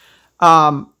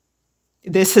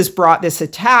 This has brought this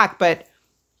attack, but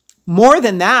more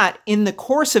than that, in the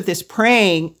course of this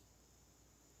praying,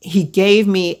 he gave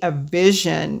me a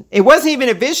vision. It wasn't even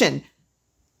a vision.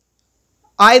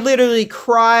 I literally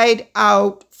cried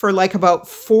out for like about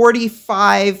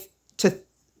 45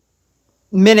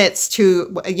 minutes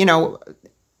to,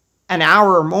 an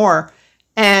hour or more.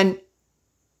 And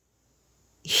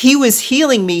he was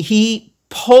healing me. He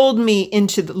pulled me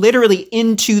literally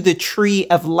into the tree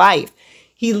of life.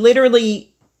 He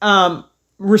literally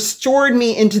restored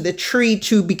me into the tree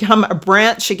to become a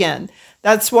branch again.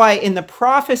 That's why in the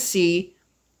prophecy,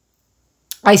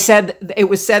 it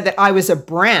was said that I was a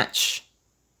branch.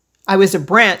 I was a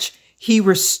branch. He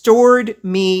restored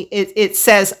me. It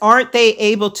says, aren't they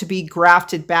able to be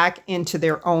grafted back into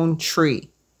their own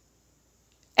tree?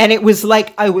 And it was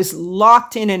like I was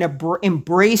locked in an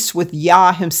embrace with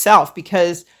Yah himself,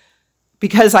 because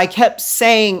I kept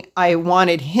saying I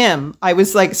wanted him. I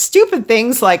was like, stupid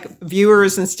things like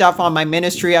viewers and stuff on my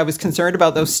ministry. I was concerned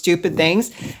about those stupid things.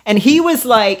 And he was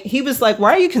like,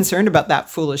 why are you concerned about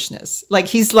that foolishness? Like,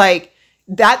 he's like,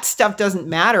 that stuff doesn't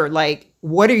matter. Like,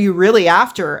 what are you really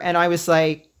after? And I was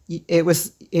like,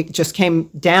 it just came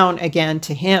down again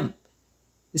to him.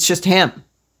 It's just him.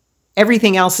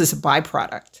 Everything else is a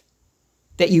byproduct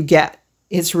that you get.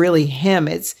 It's really him.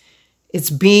 It's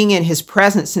being in his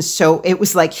presence. And so it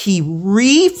was like he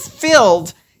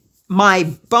refilled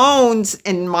my bones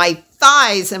and my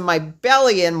thighs and my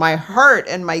belly and my heart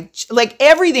and like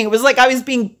everything. It was like I was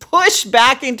being pushed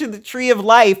back into the tree of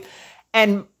life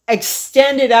and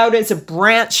extended out as a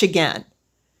branch again,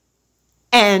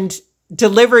 and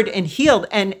delivered and healed.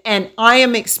 And I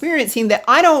am experiencing that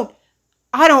I don't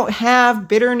I don't have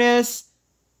bitterness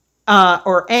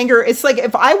or anger. It's like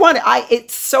if I want,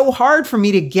 it's so hard for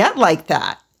me to get like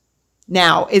that.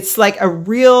 Now it's like a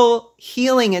real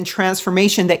healing and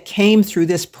transformation that came through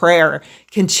this prayer,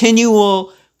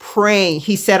 continual praying.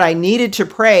 He said I needed to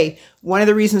pray. One of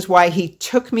the reasons why he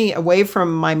took me away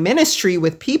from my ministry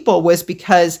with people was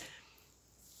because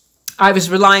I was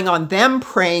relying on them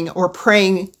praying or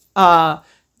praying, being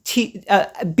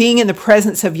in the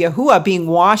presence of Yahuwah, being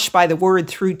washed by the word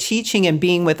through teaching and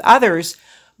being with others.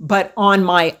 But on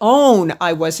my own,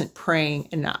 I wasn't praying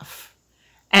enough.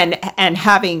 And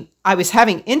I was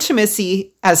having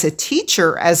intimacy as a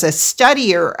teacher, as a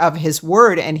studier of his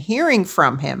word and hearing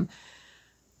from him,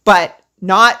 but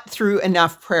not through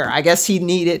enough prayer. I guess he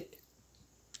needed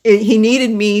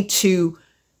me to,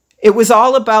 it was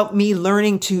all about me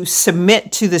learning to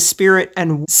submit to the Spirit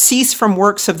and cease from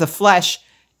works of the flesh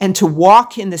and to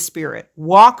walk in the Spirit,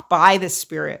 walk by the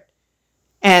Spirit.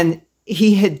 And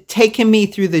he had taken me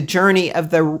through the journey of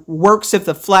the works of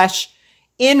the flesh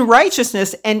in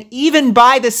righteousness and even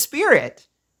by the Spirit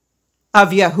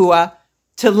of Yahuwah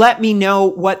to let me know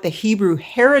what the Hebrew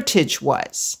heritage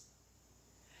was.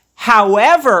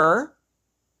 However,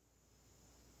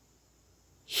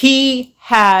 he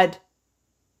had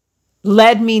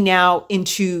led me now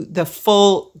into the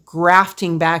full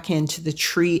grafting back into the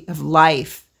tree of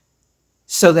life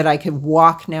so that I could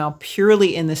walk now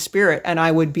purely in the Spirit and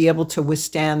I would be able to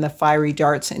withstand the fiery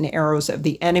darts and arrows of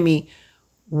the enemy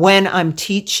when I'm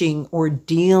teaching or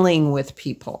dealing with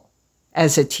people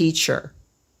as a teacher,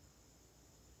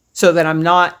 so that I'm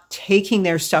not taking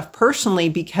their stuff personally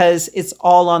because it's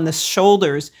all on the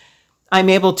shoulders. I'm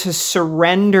able to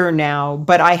surrender now,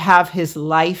 but I have his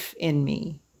life in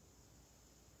me.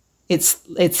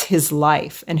 It's his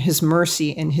life and his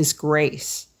mercy and his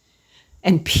grace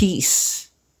and peace.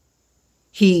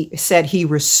 He said he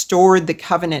restored the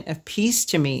covenant of peace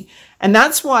to me. And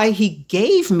that's why he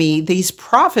gave me these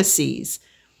prophecies,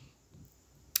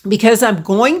 because I'm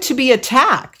going to be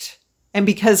attacked. And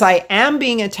because I am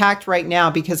being attacked right now,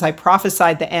 because I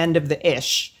prophesied the end of the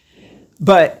Ish.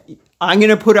 But I'm going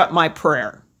to put up my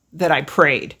prayer that I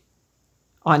prayed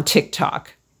on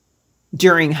TikTok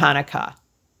during Hanukkah.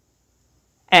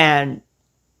 And,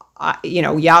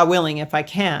 Yah willing, if I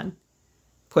can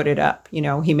put it up,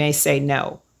 he may say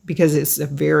no, because it's a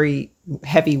very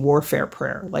heavy warfare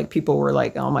prayer. Like people were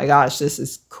like, oh my gosh, this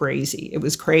is crazy. It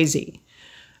was crazy.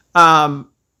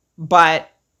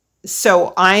 But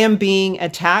so I am being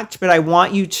attacked, but I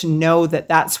want you to know that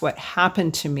that's what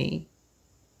happened to me.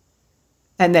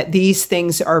 And that these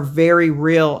things are very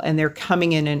real and they're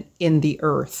coming in the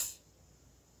earth.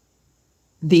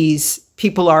 These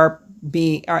people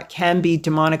can be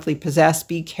demonically possessed.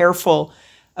 Be careful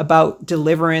about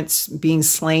deliverance, being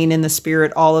slain in the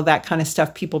Spirit, all of that kind of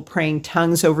stuff. People praying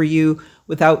tongues over you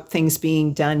without things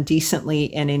being done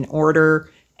decently and in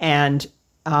order, and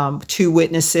 2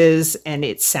 witnesses, and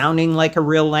it's sounding like a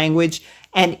real language.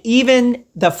 And even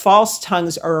the false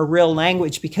tongues are a real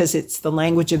language because it's the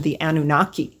language of the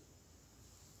Anunnaki.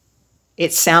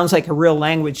 It sounds like a real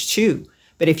language too.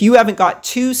 But if you haven't got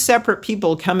 2 separate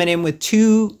people coming in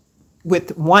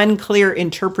with one clear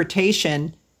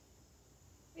interpretation,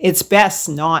 it's best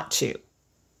not to.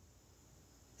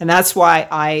 And that's why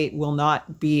I will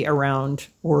not be around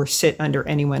or sit under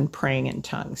anyone praying in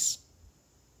tongues.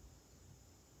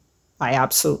 I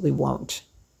absolutely won't.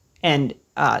 And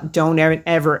don't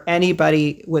ever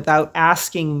anybody, without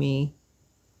asking me,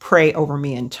 pray over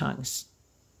me in tongues,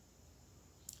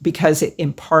 because it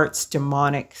imparts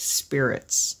demonic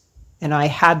spirits. And I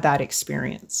had that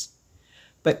experience.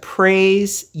 But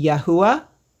praise Yahuwah,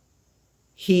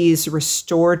 he's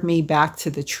restored me back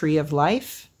to the tree of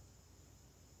life.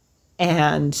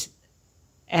 And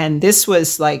this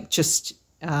was like just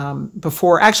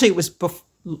before, actually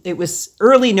it was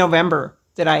early November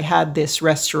that I had this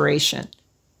restoration.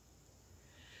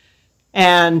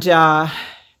 And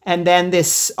then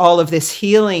all of this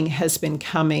healing has been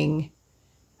coming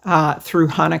through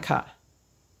Hanukkah.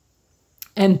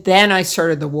 And then I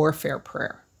started the warfare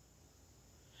prayer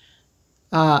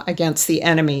against the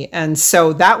enemy. And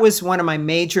so that was one of my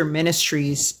major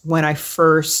ministries when I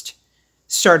first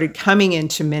started coming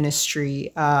into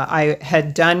ministry. I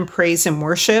had done praise and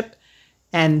worship,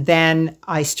 and then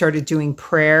I started doing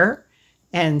prayer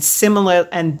and similar.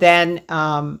 And then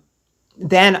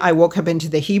I woke up into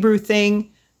the Hebrew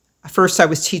thing. First, I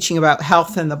was teaching about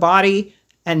health in the body,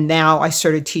 and now I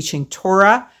started teaching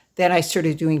Torah. Then I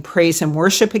started doing praise and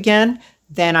worship again.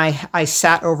 Then I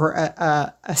sat over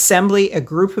a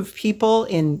group of people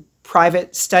in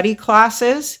private study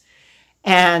classes.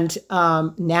 And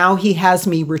now he has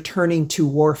me returning to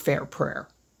warfare prayer.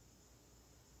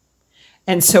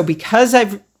 And so because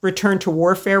I've returned to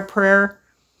warfare prayer,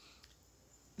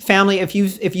 family, if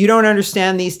you don't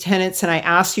understand these tenets and I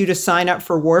ask you to sign up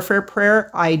for warfare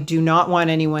prayer, I do not want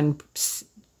anyone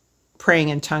praying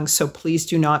in tongues. So please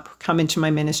do not come into my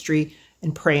ministry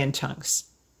and pray in tongues.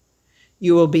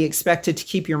 You will be expected to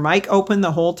keep your mic open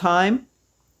the whole time,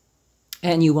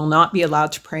 and you will not be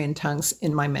allowed to pray in tongues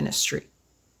in my ministry.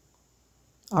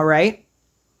 All right?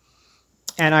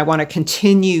 And I want to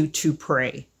continue to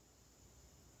pray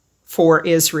for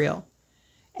Israel.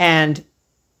 And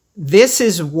this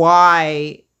is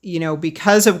why,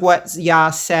 because of what Yah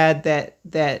said,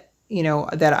 that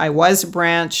I was a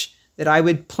branch, that I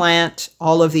would plant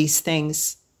all of these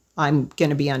things, I'm going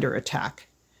to be under attack.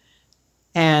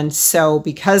 And so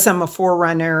because I'm a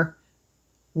forerunner,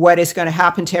 what is going to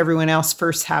happen to everyone else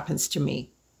first happens to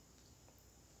me.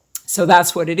 So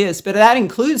that's what it is. But that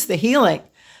includes the healing.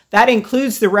 That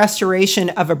includes the restoration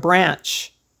of a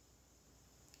branch,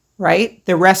 right?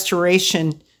 The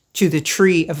restoration to the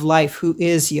tree of life, who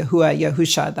is Yahuwah,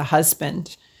 Yahusha, the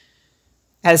husband,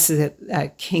 as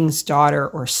the king's daughter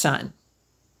or son.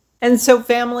 And so,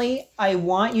 family, I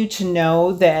want you to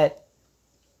know that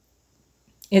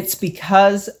it's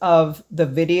because of the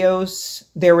videos.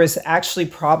 There was actually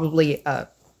probably a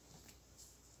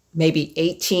maybe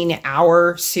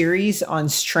 18-hour series on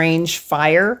strange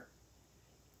fire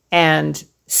and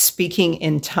speaking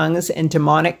in tongues and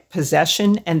demonic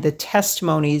possession, and the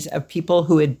testimonies of people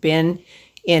who had been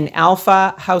in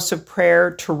Alpha, House of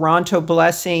Prayer, Toronto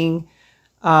Blessing,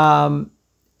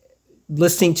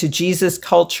 listening to Jesus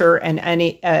Culture, and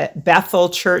any Bethel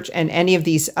Church and any of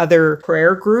these other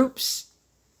prayer groups.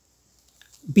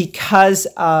 Because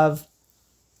of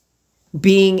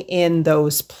being in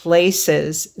those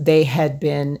places, they had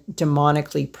been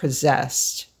demonically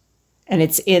possessed. And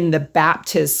it's in the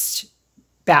baptism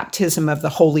of the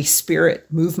Holy Spirit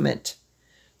movement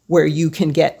where you can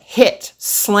get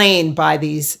slain by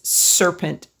these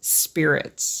serpent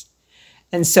spirits.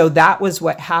 And so that was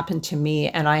what happened to me.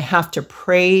 And I have to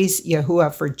praise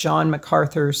Yahuwah for John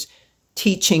MacArthur's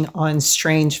teaching on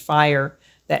strange fire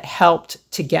that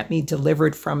helped to get me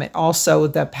delivered from it. Also,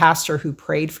 the pastor who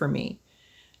prayed for me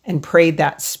and prayed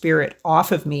that spirit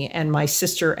off of me, and my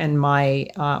sister and my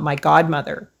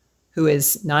godmother, who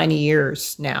is 90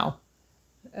 years now,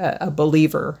 a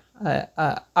believer,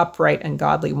 a upright and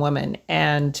godly woman.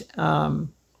 And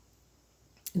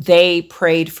they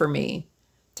prayed for me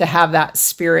to have that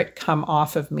spirit come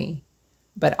off of me.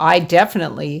 But I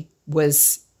definitely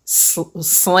was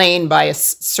slain by a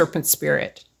serpent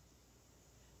spirit.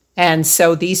 And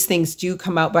so these things do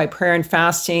come out by prayer and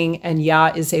fasting, and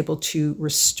Yah is able to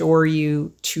restore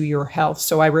you to your health.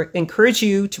 So I encourage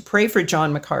you to pray for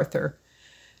John MacArthur,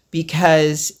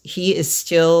 because he is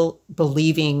still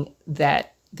believing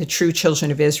that the true children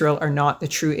of Israel are not the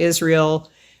true Israel.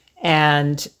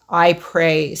 And I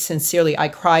pray sincerely. I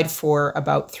cried for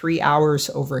about 3 hours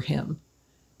over him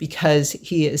because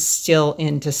he is still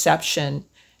in deception.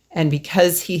 And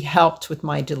because he helped with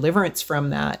my deliverance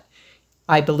from that,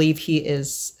 I believe he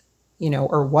is,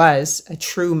 or was a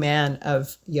true man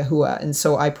of Yahuwah. And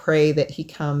so I pray that he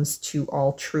comes to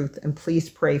all truth, and please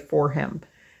pray for him,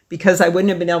 because I wouldn't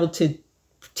have been able to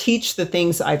teach the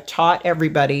things I've taught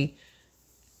everybody.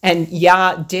 And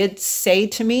Yah did say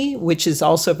to me, which is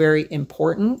also very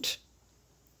important,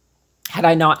 had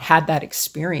I not had that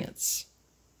experience.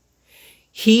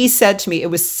 He said to me, it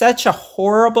was such a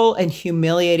horrible and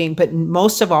humiliating, but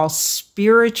most of all,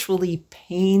 spiritually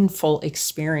painful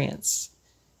experience.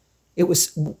 It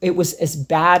was as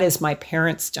bad as my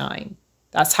parents dying.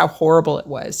 That's how horrible it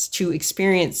was to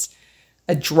experience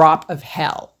a drop of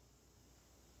hell.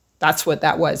 That's what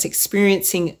that was,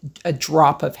 experiencing a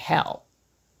drop of hell.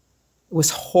 It was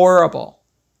horrible.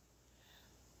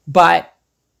 But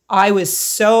I was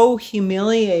so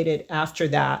humiliated after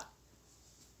that.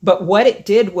 But what it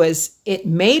did was it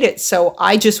made it so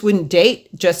I just wouldn't date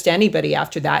just anybody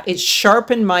after that. It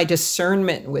sharpened my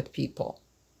discernment with people.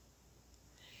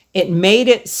 It made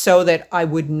it so that I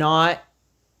would not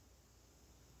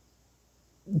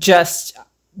just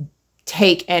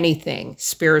take anything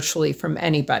spiritually from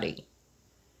anybody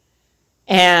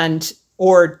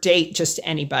or date just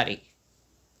anybody.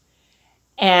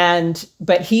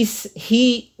 But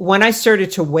when I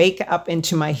started to wake up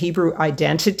into my Hebrew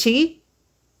identity,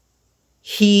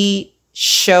 he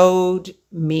showed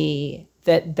me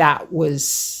that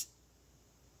was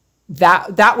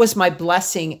my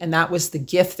blessing, and that was the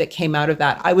gift that came out of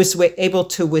that. I was able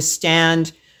to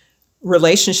withstand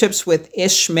relationships with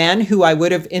ish men who I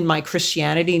would have in my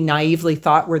Christianity naively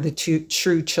thought were the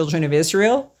true children of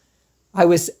Israel. I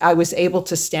was able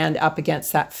to stand up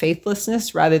against that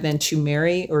faithlessness rather than to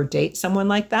marry or date someone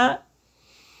like that.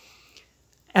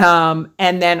 And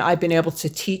then I've been able to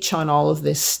teach on all of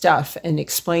this stuff and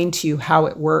explain to you how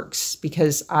it works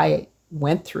because I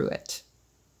went through it.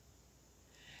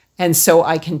 And so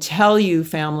I can tell you,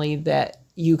 family, that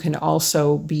you can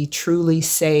also be truly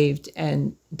saved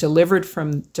and delivered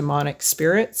from demonic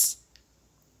spirits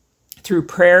through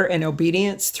prayer and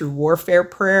obedience, through warfare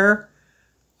prayer.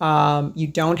 You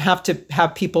don't have to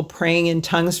have people praying in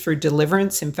tongues for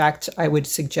deliverance. In fact, I would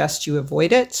suggest you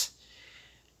avoid it.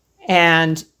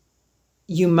 And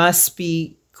you must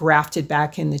be grafted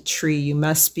back in the tree. You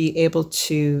must be able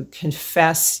to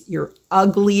confess your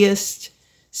ugliest,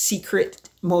 secret,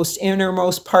 most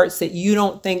innermost parts that you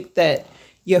don't think that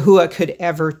Yahuwah could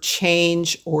ever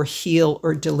change or heal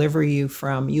or deliver you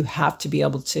from. You have to be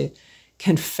able to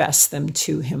confess them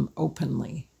to him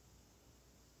openly.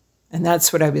 And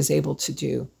that's what I was able to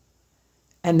do.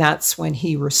 And that's when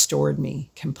he restored me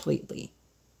completely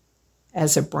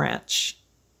as a branch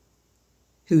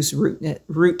whose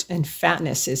root and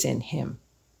fatness is in him.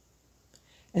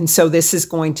 And so this is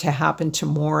going to happen to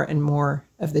more and more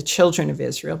of the children of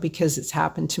Israel because it's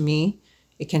happened to me.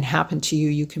 It can happen to you.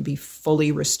 You can be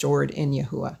fully restored in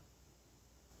Yahuwah.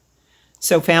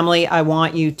 So family, I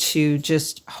want you to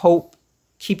just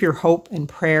keep your hope and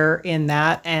prayer in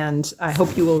that. And I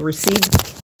hope you will receive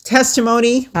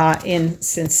testimony in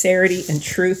sincerity and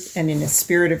truth and in a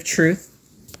spirit of truth.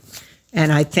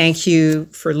 And I thank you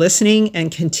for listening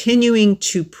and continuing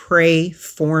to pray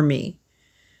for me.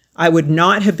 I would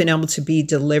not have been able to be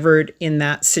delivered in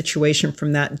that situation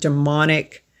from that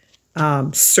demonic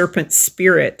serpent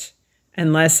spirit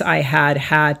unless I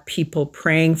had people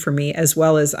praying for me as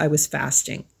well as I was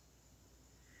fasting.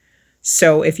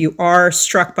 So if you are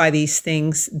struck by these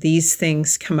things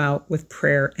come out with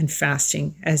prayer and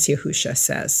fasting, as Yahusha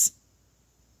says.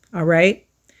 All right?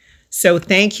 So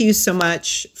thank you so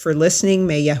much for listening.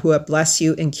 May Yahuwah bless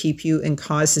you and keep you and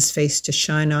cause his face to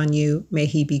shine on you. May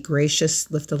he be gracious,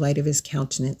 lift the light of his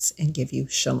countenance, and give you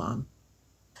shalom.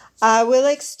 I will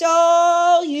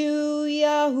extol you,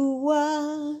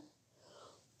 Yahuwah,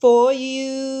 for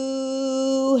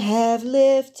you have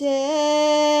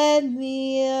lifted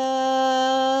me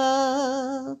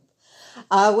up.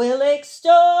 I will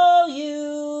extol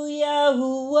you,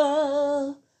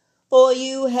 Yahuwah, for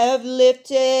you have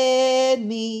lifted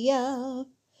me up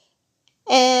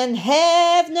and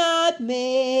have not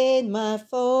made my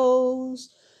foes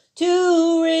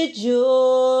to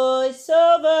rejoice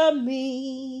over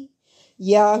me.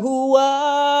 Yahuwah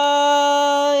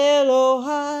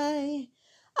Elohai,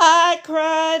 I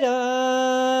cried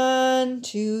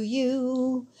unto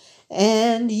you,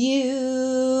 and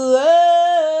you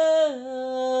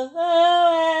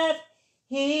have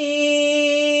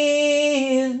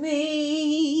healed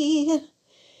me.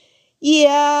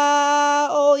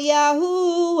 Oh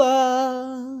Yahuwah,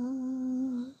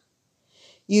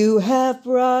 you have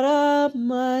brought up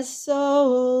my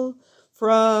soul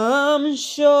from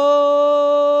Sheol.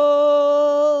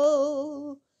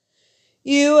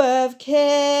 You have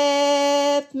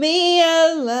kept me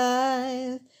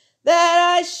alive,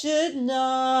 that I should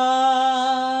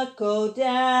not go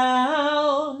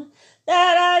down,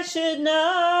 that I should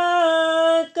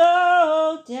not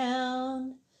go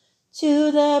down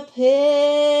to the pit.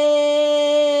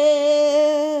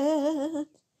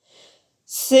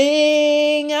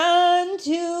 Sing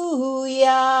unto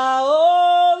Yahweh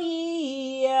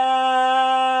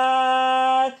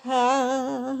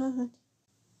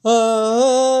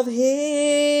of his,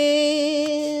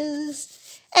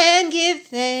 and give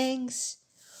thanks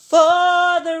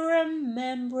for the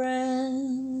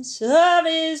remembrance of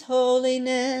his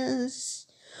holiness,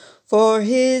 for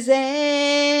his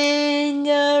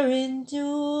anger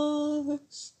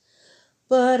endures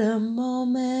but a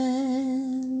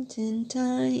moment in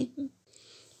time,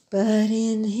 but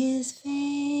in his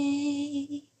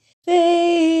favor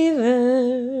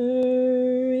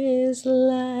is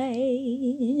life.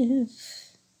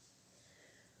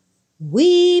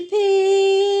 Weeping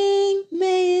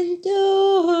may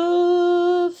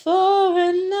endure for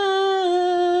a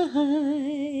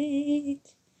night,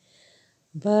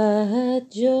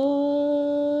 but joy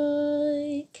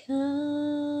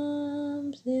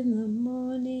comes in the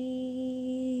morning.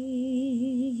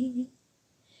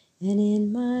 And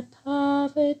in my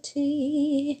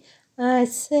poverty I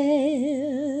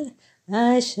said,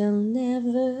 I shall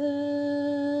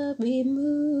never be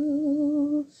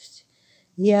moved.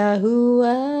 Yahuwah,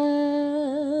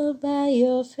 by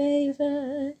your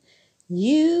favor,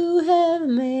 You have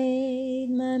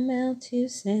made my mouth to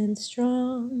stand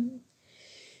strong.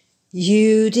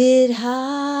 You did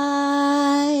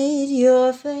hide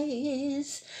your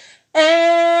face, and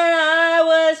I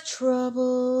was troubled.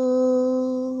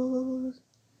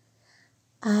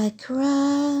 I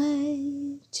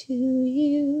cried to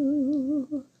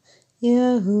you,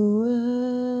 Yahuwah,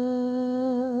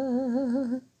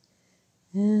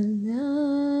 and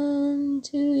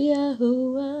unto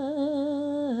Yahuwah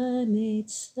I made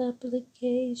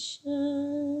supplication.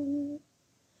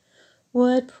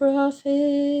 What profit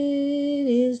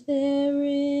is there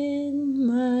in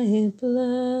my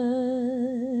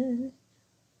blood?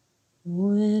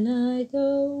 When I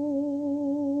go,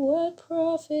 what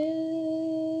profit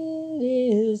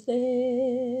is there?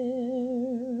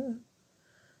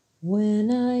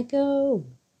 When I go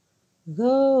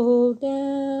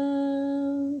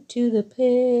down to the pit.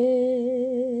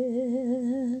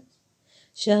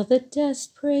 Shall the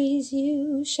dust praise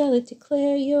you? Shall it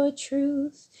declare your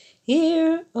truth?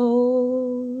 Hear,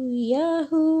 O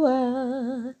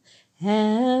Yahuwah,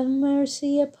 have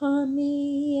mercy upon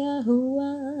me,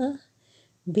 Yahuwah,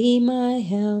 be my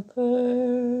helper.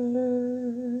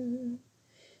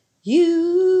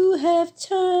 You have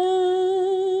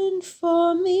turned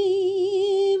for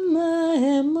me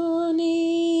my mourning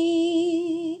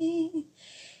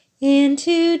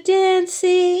into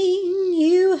dancing.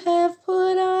 You have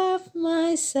put off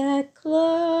my sackcloth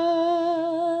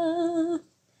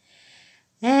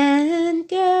and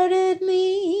girded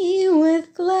me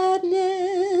with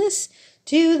gladness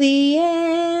to the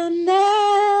end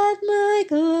that my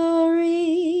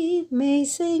glory may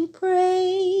sing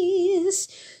praise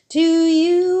to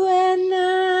you and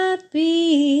not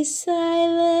be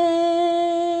silent.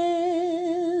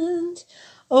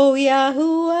 O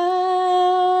Yahuwah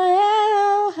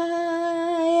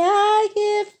Elohai, I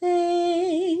give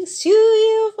thanks to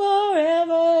you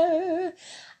forever.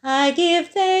 I give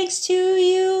thanks to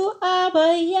you,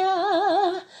 Abba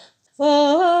Yah,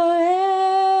 forever.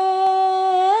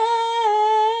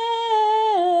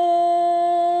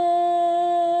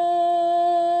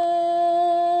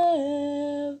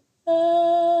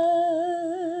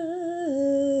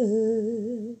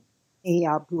 May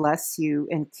Yah bless you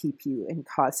and keep you and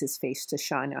cause his face to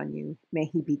shine on you. May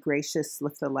he be gracious,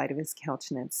 lift the light of his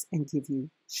countenance, and give you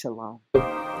shalom.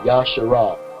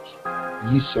 Yasharah,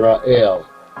 Yisrael,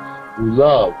 who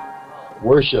love,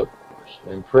 worship,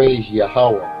 and praise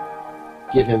Yahweh.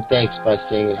 Give him thanks by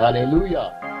saying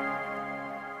hallelujah.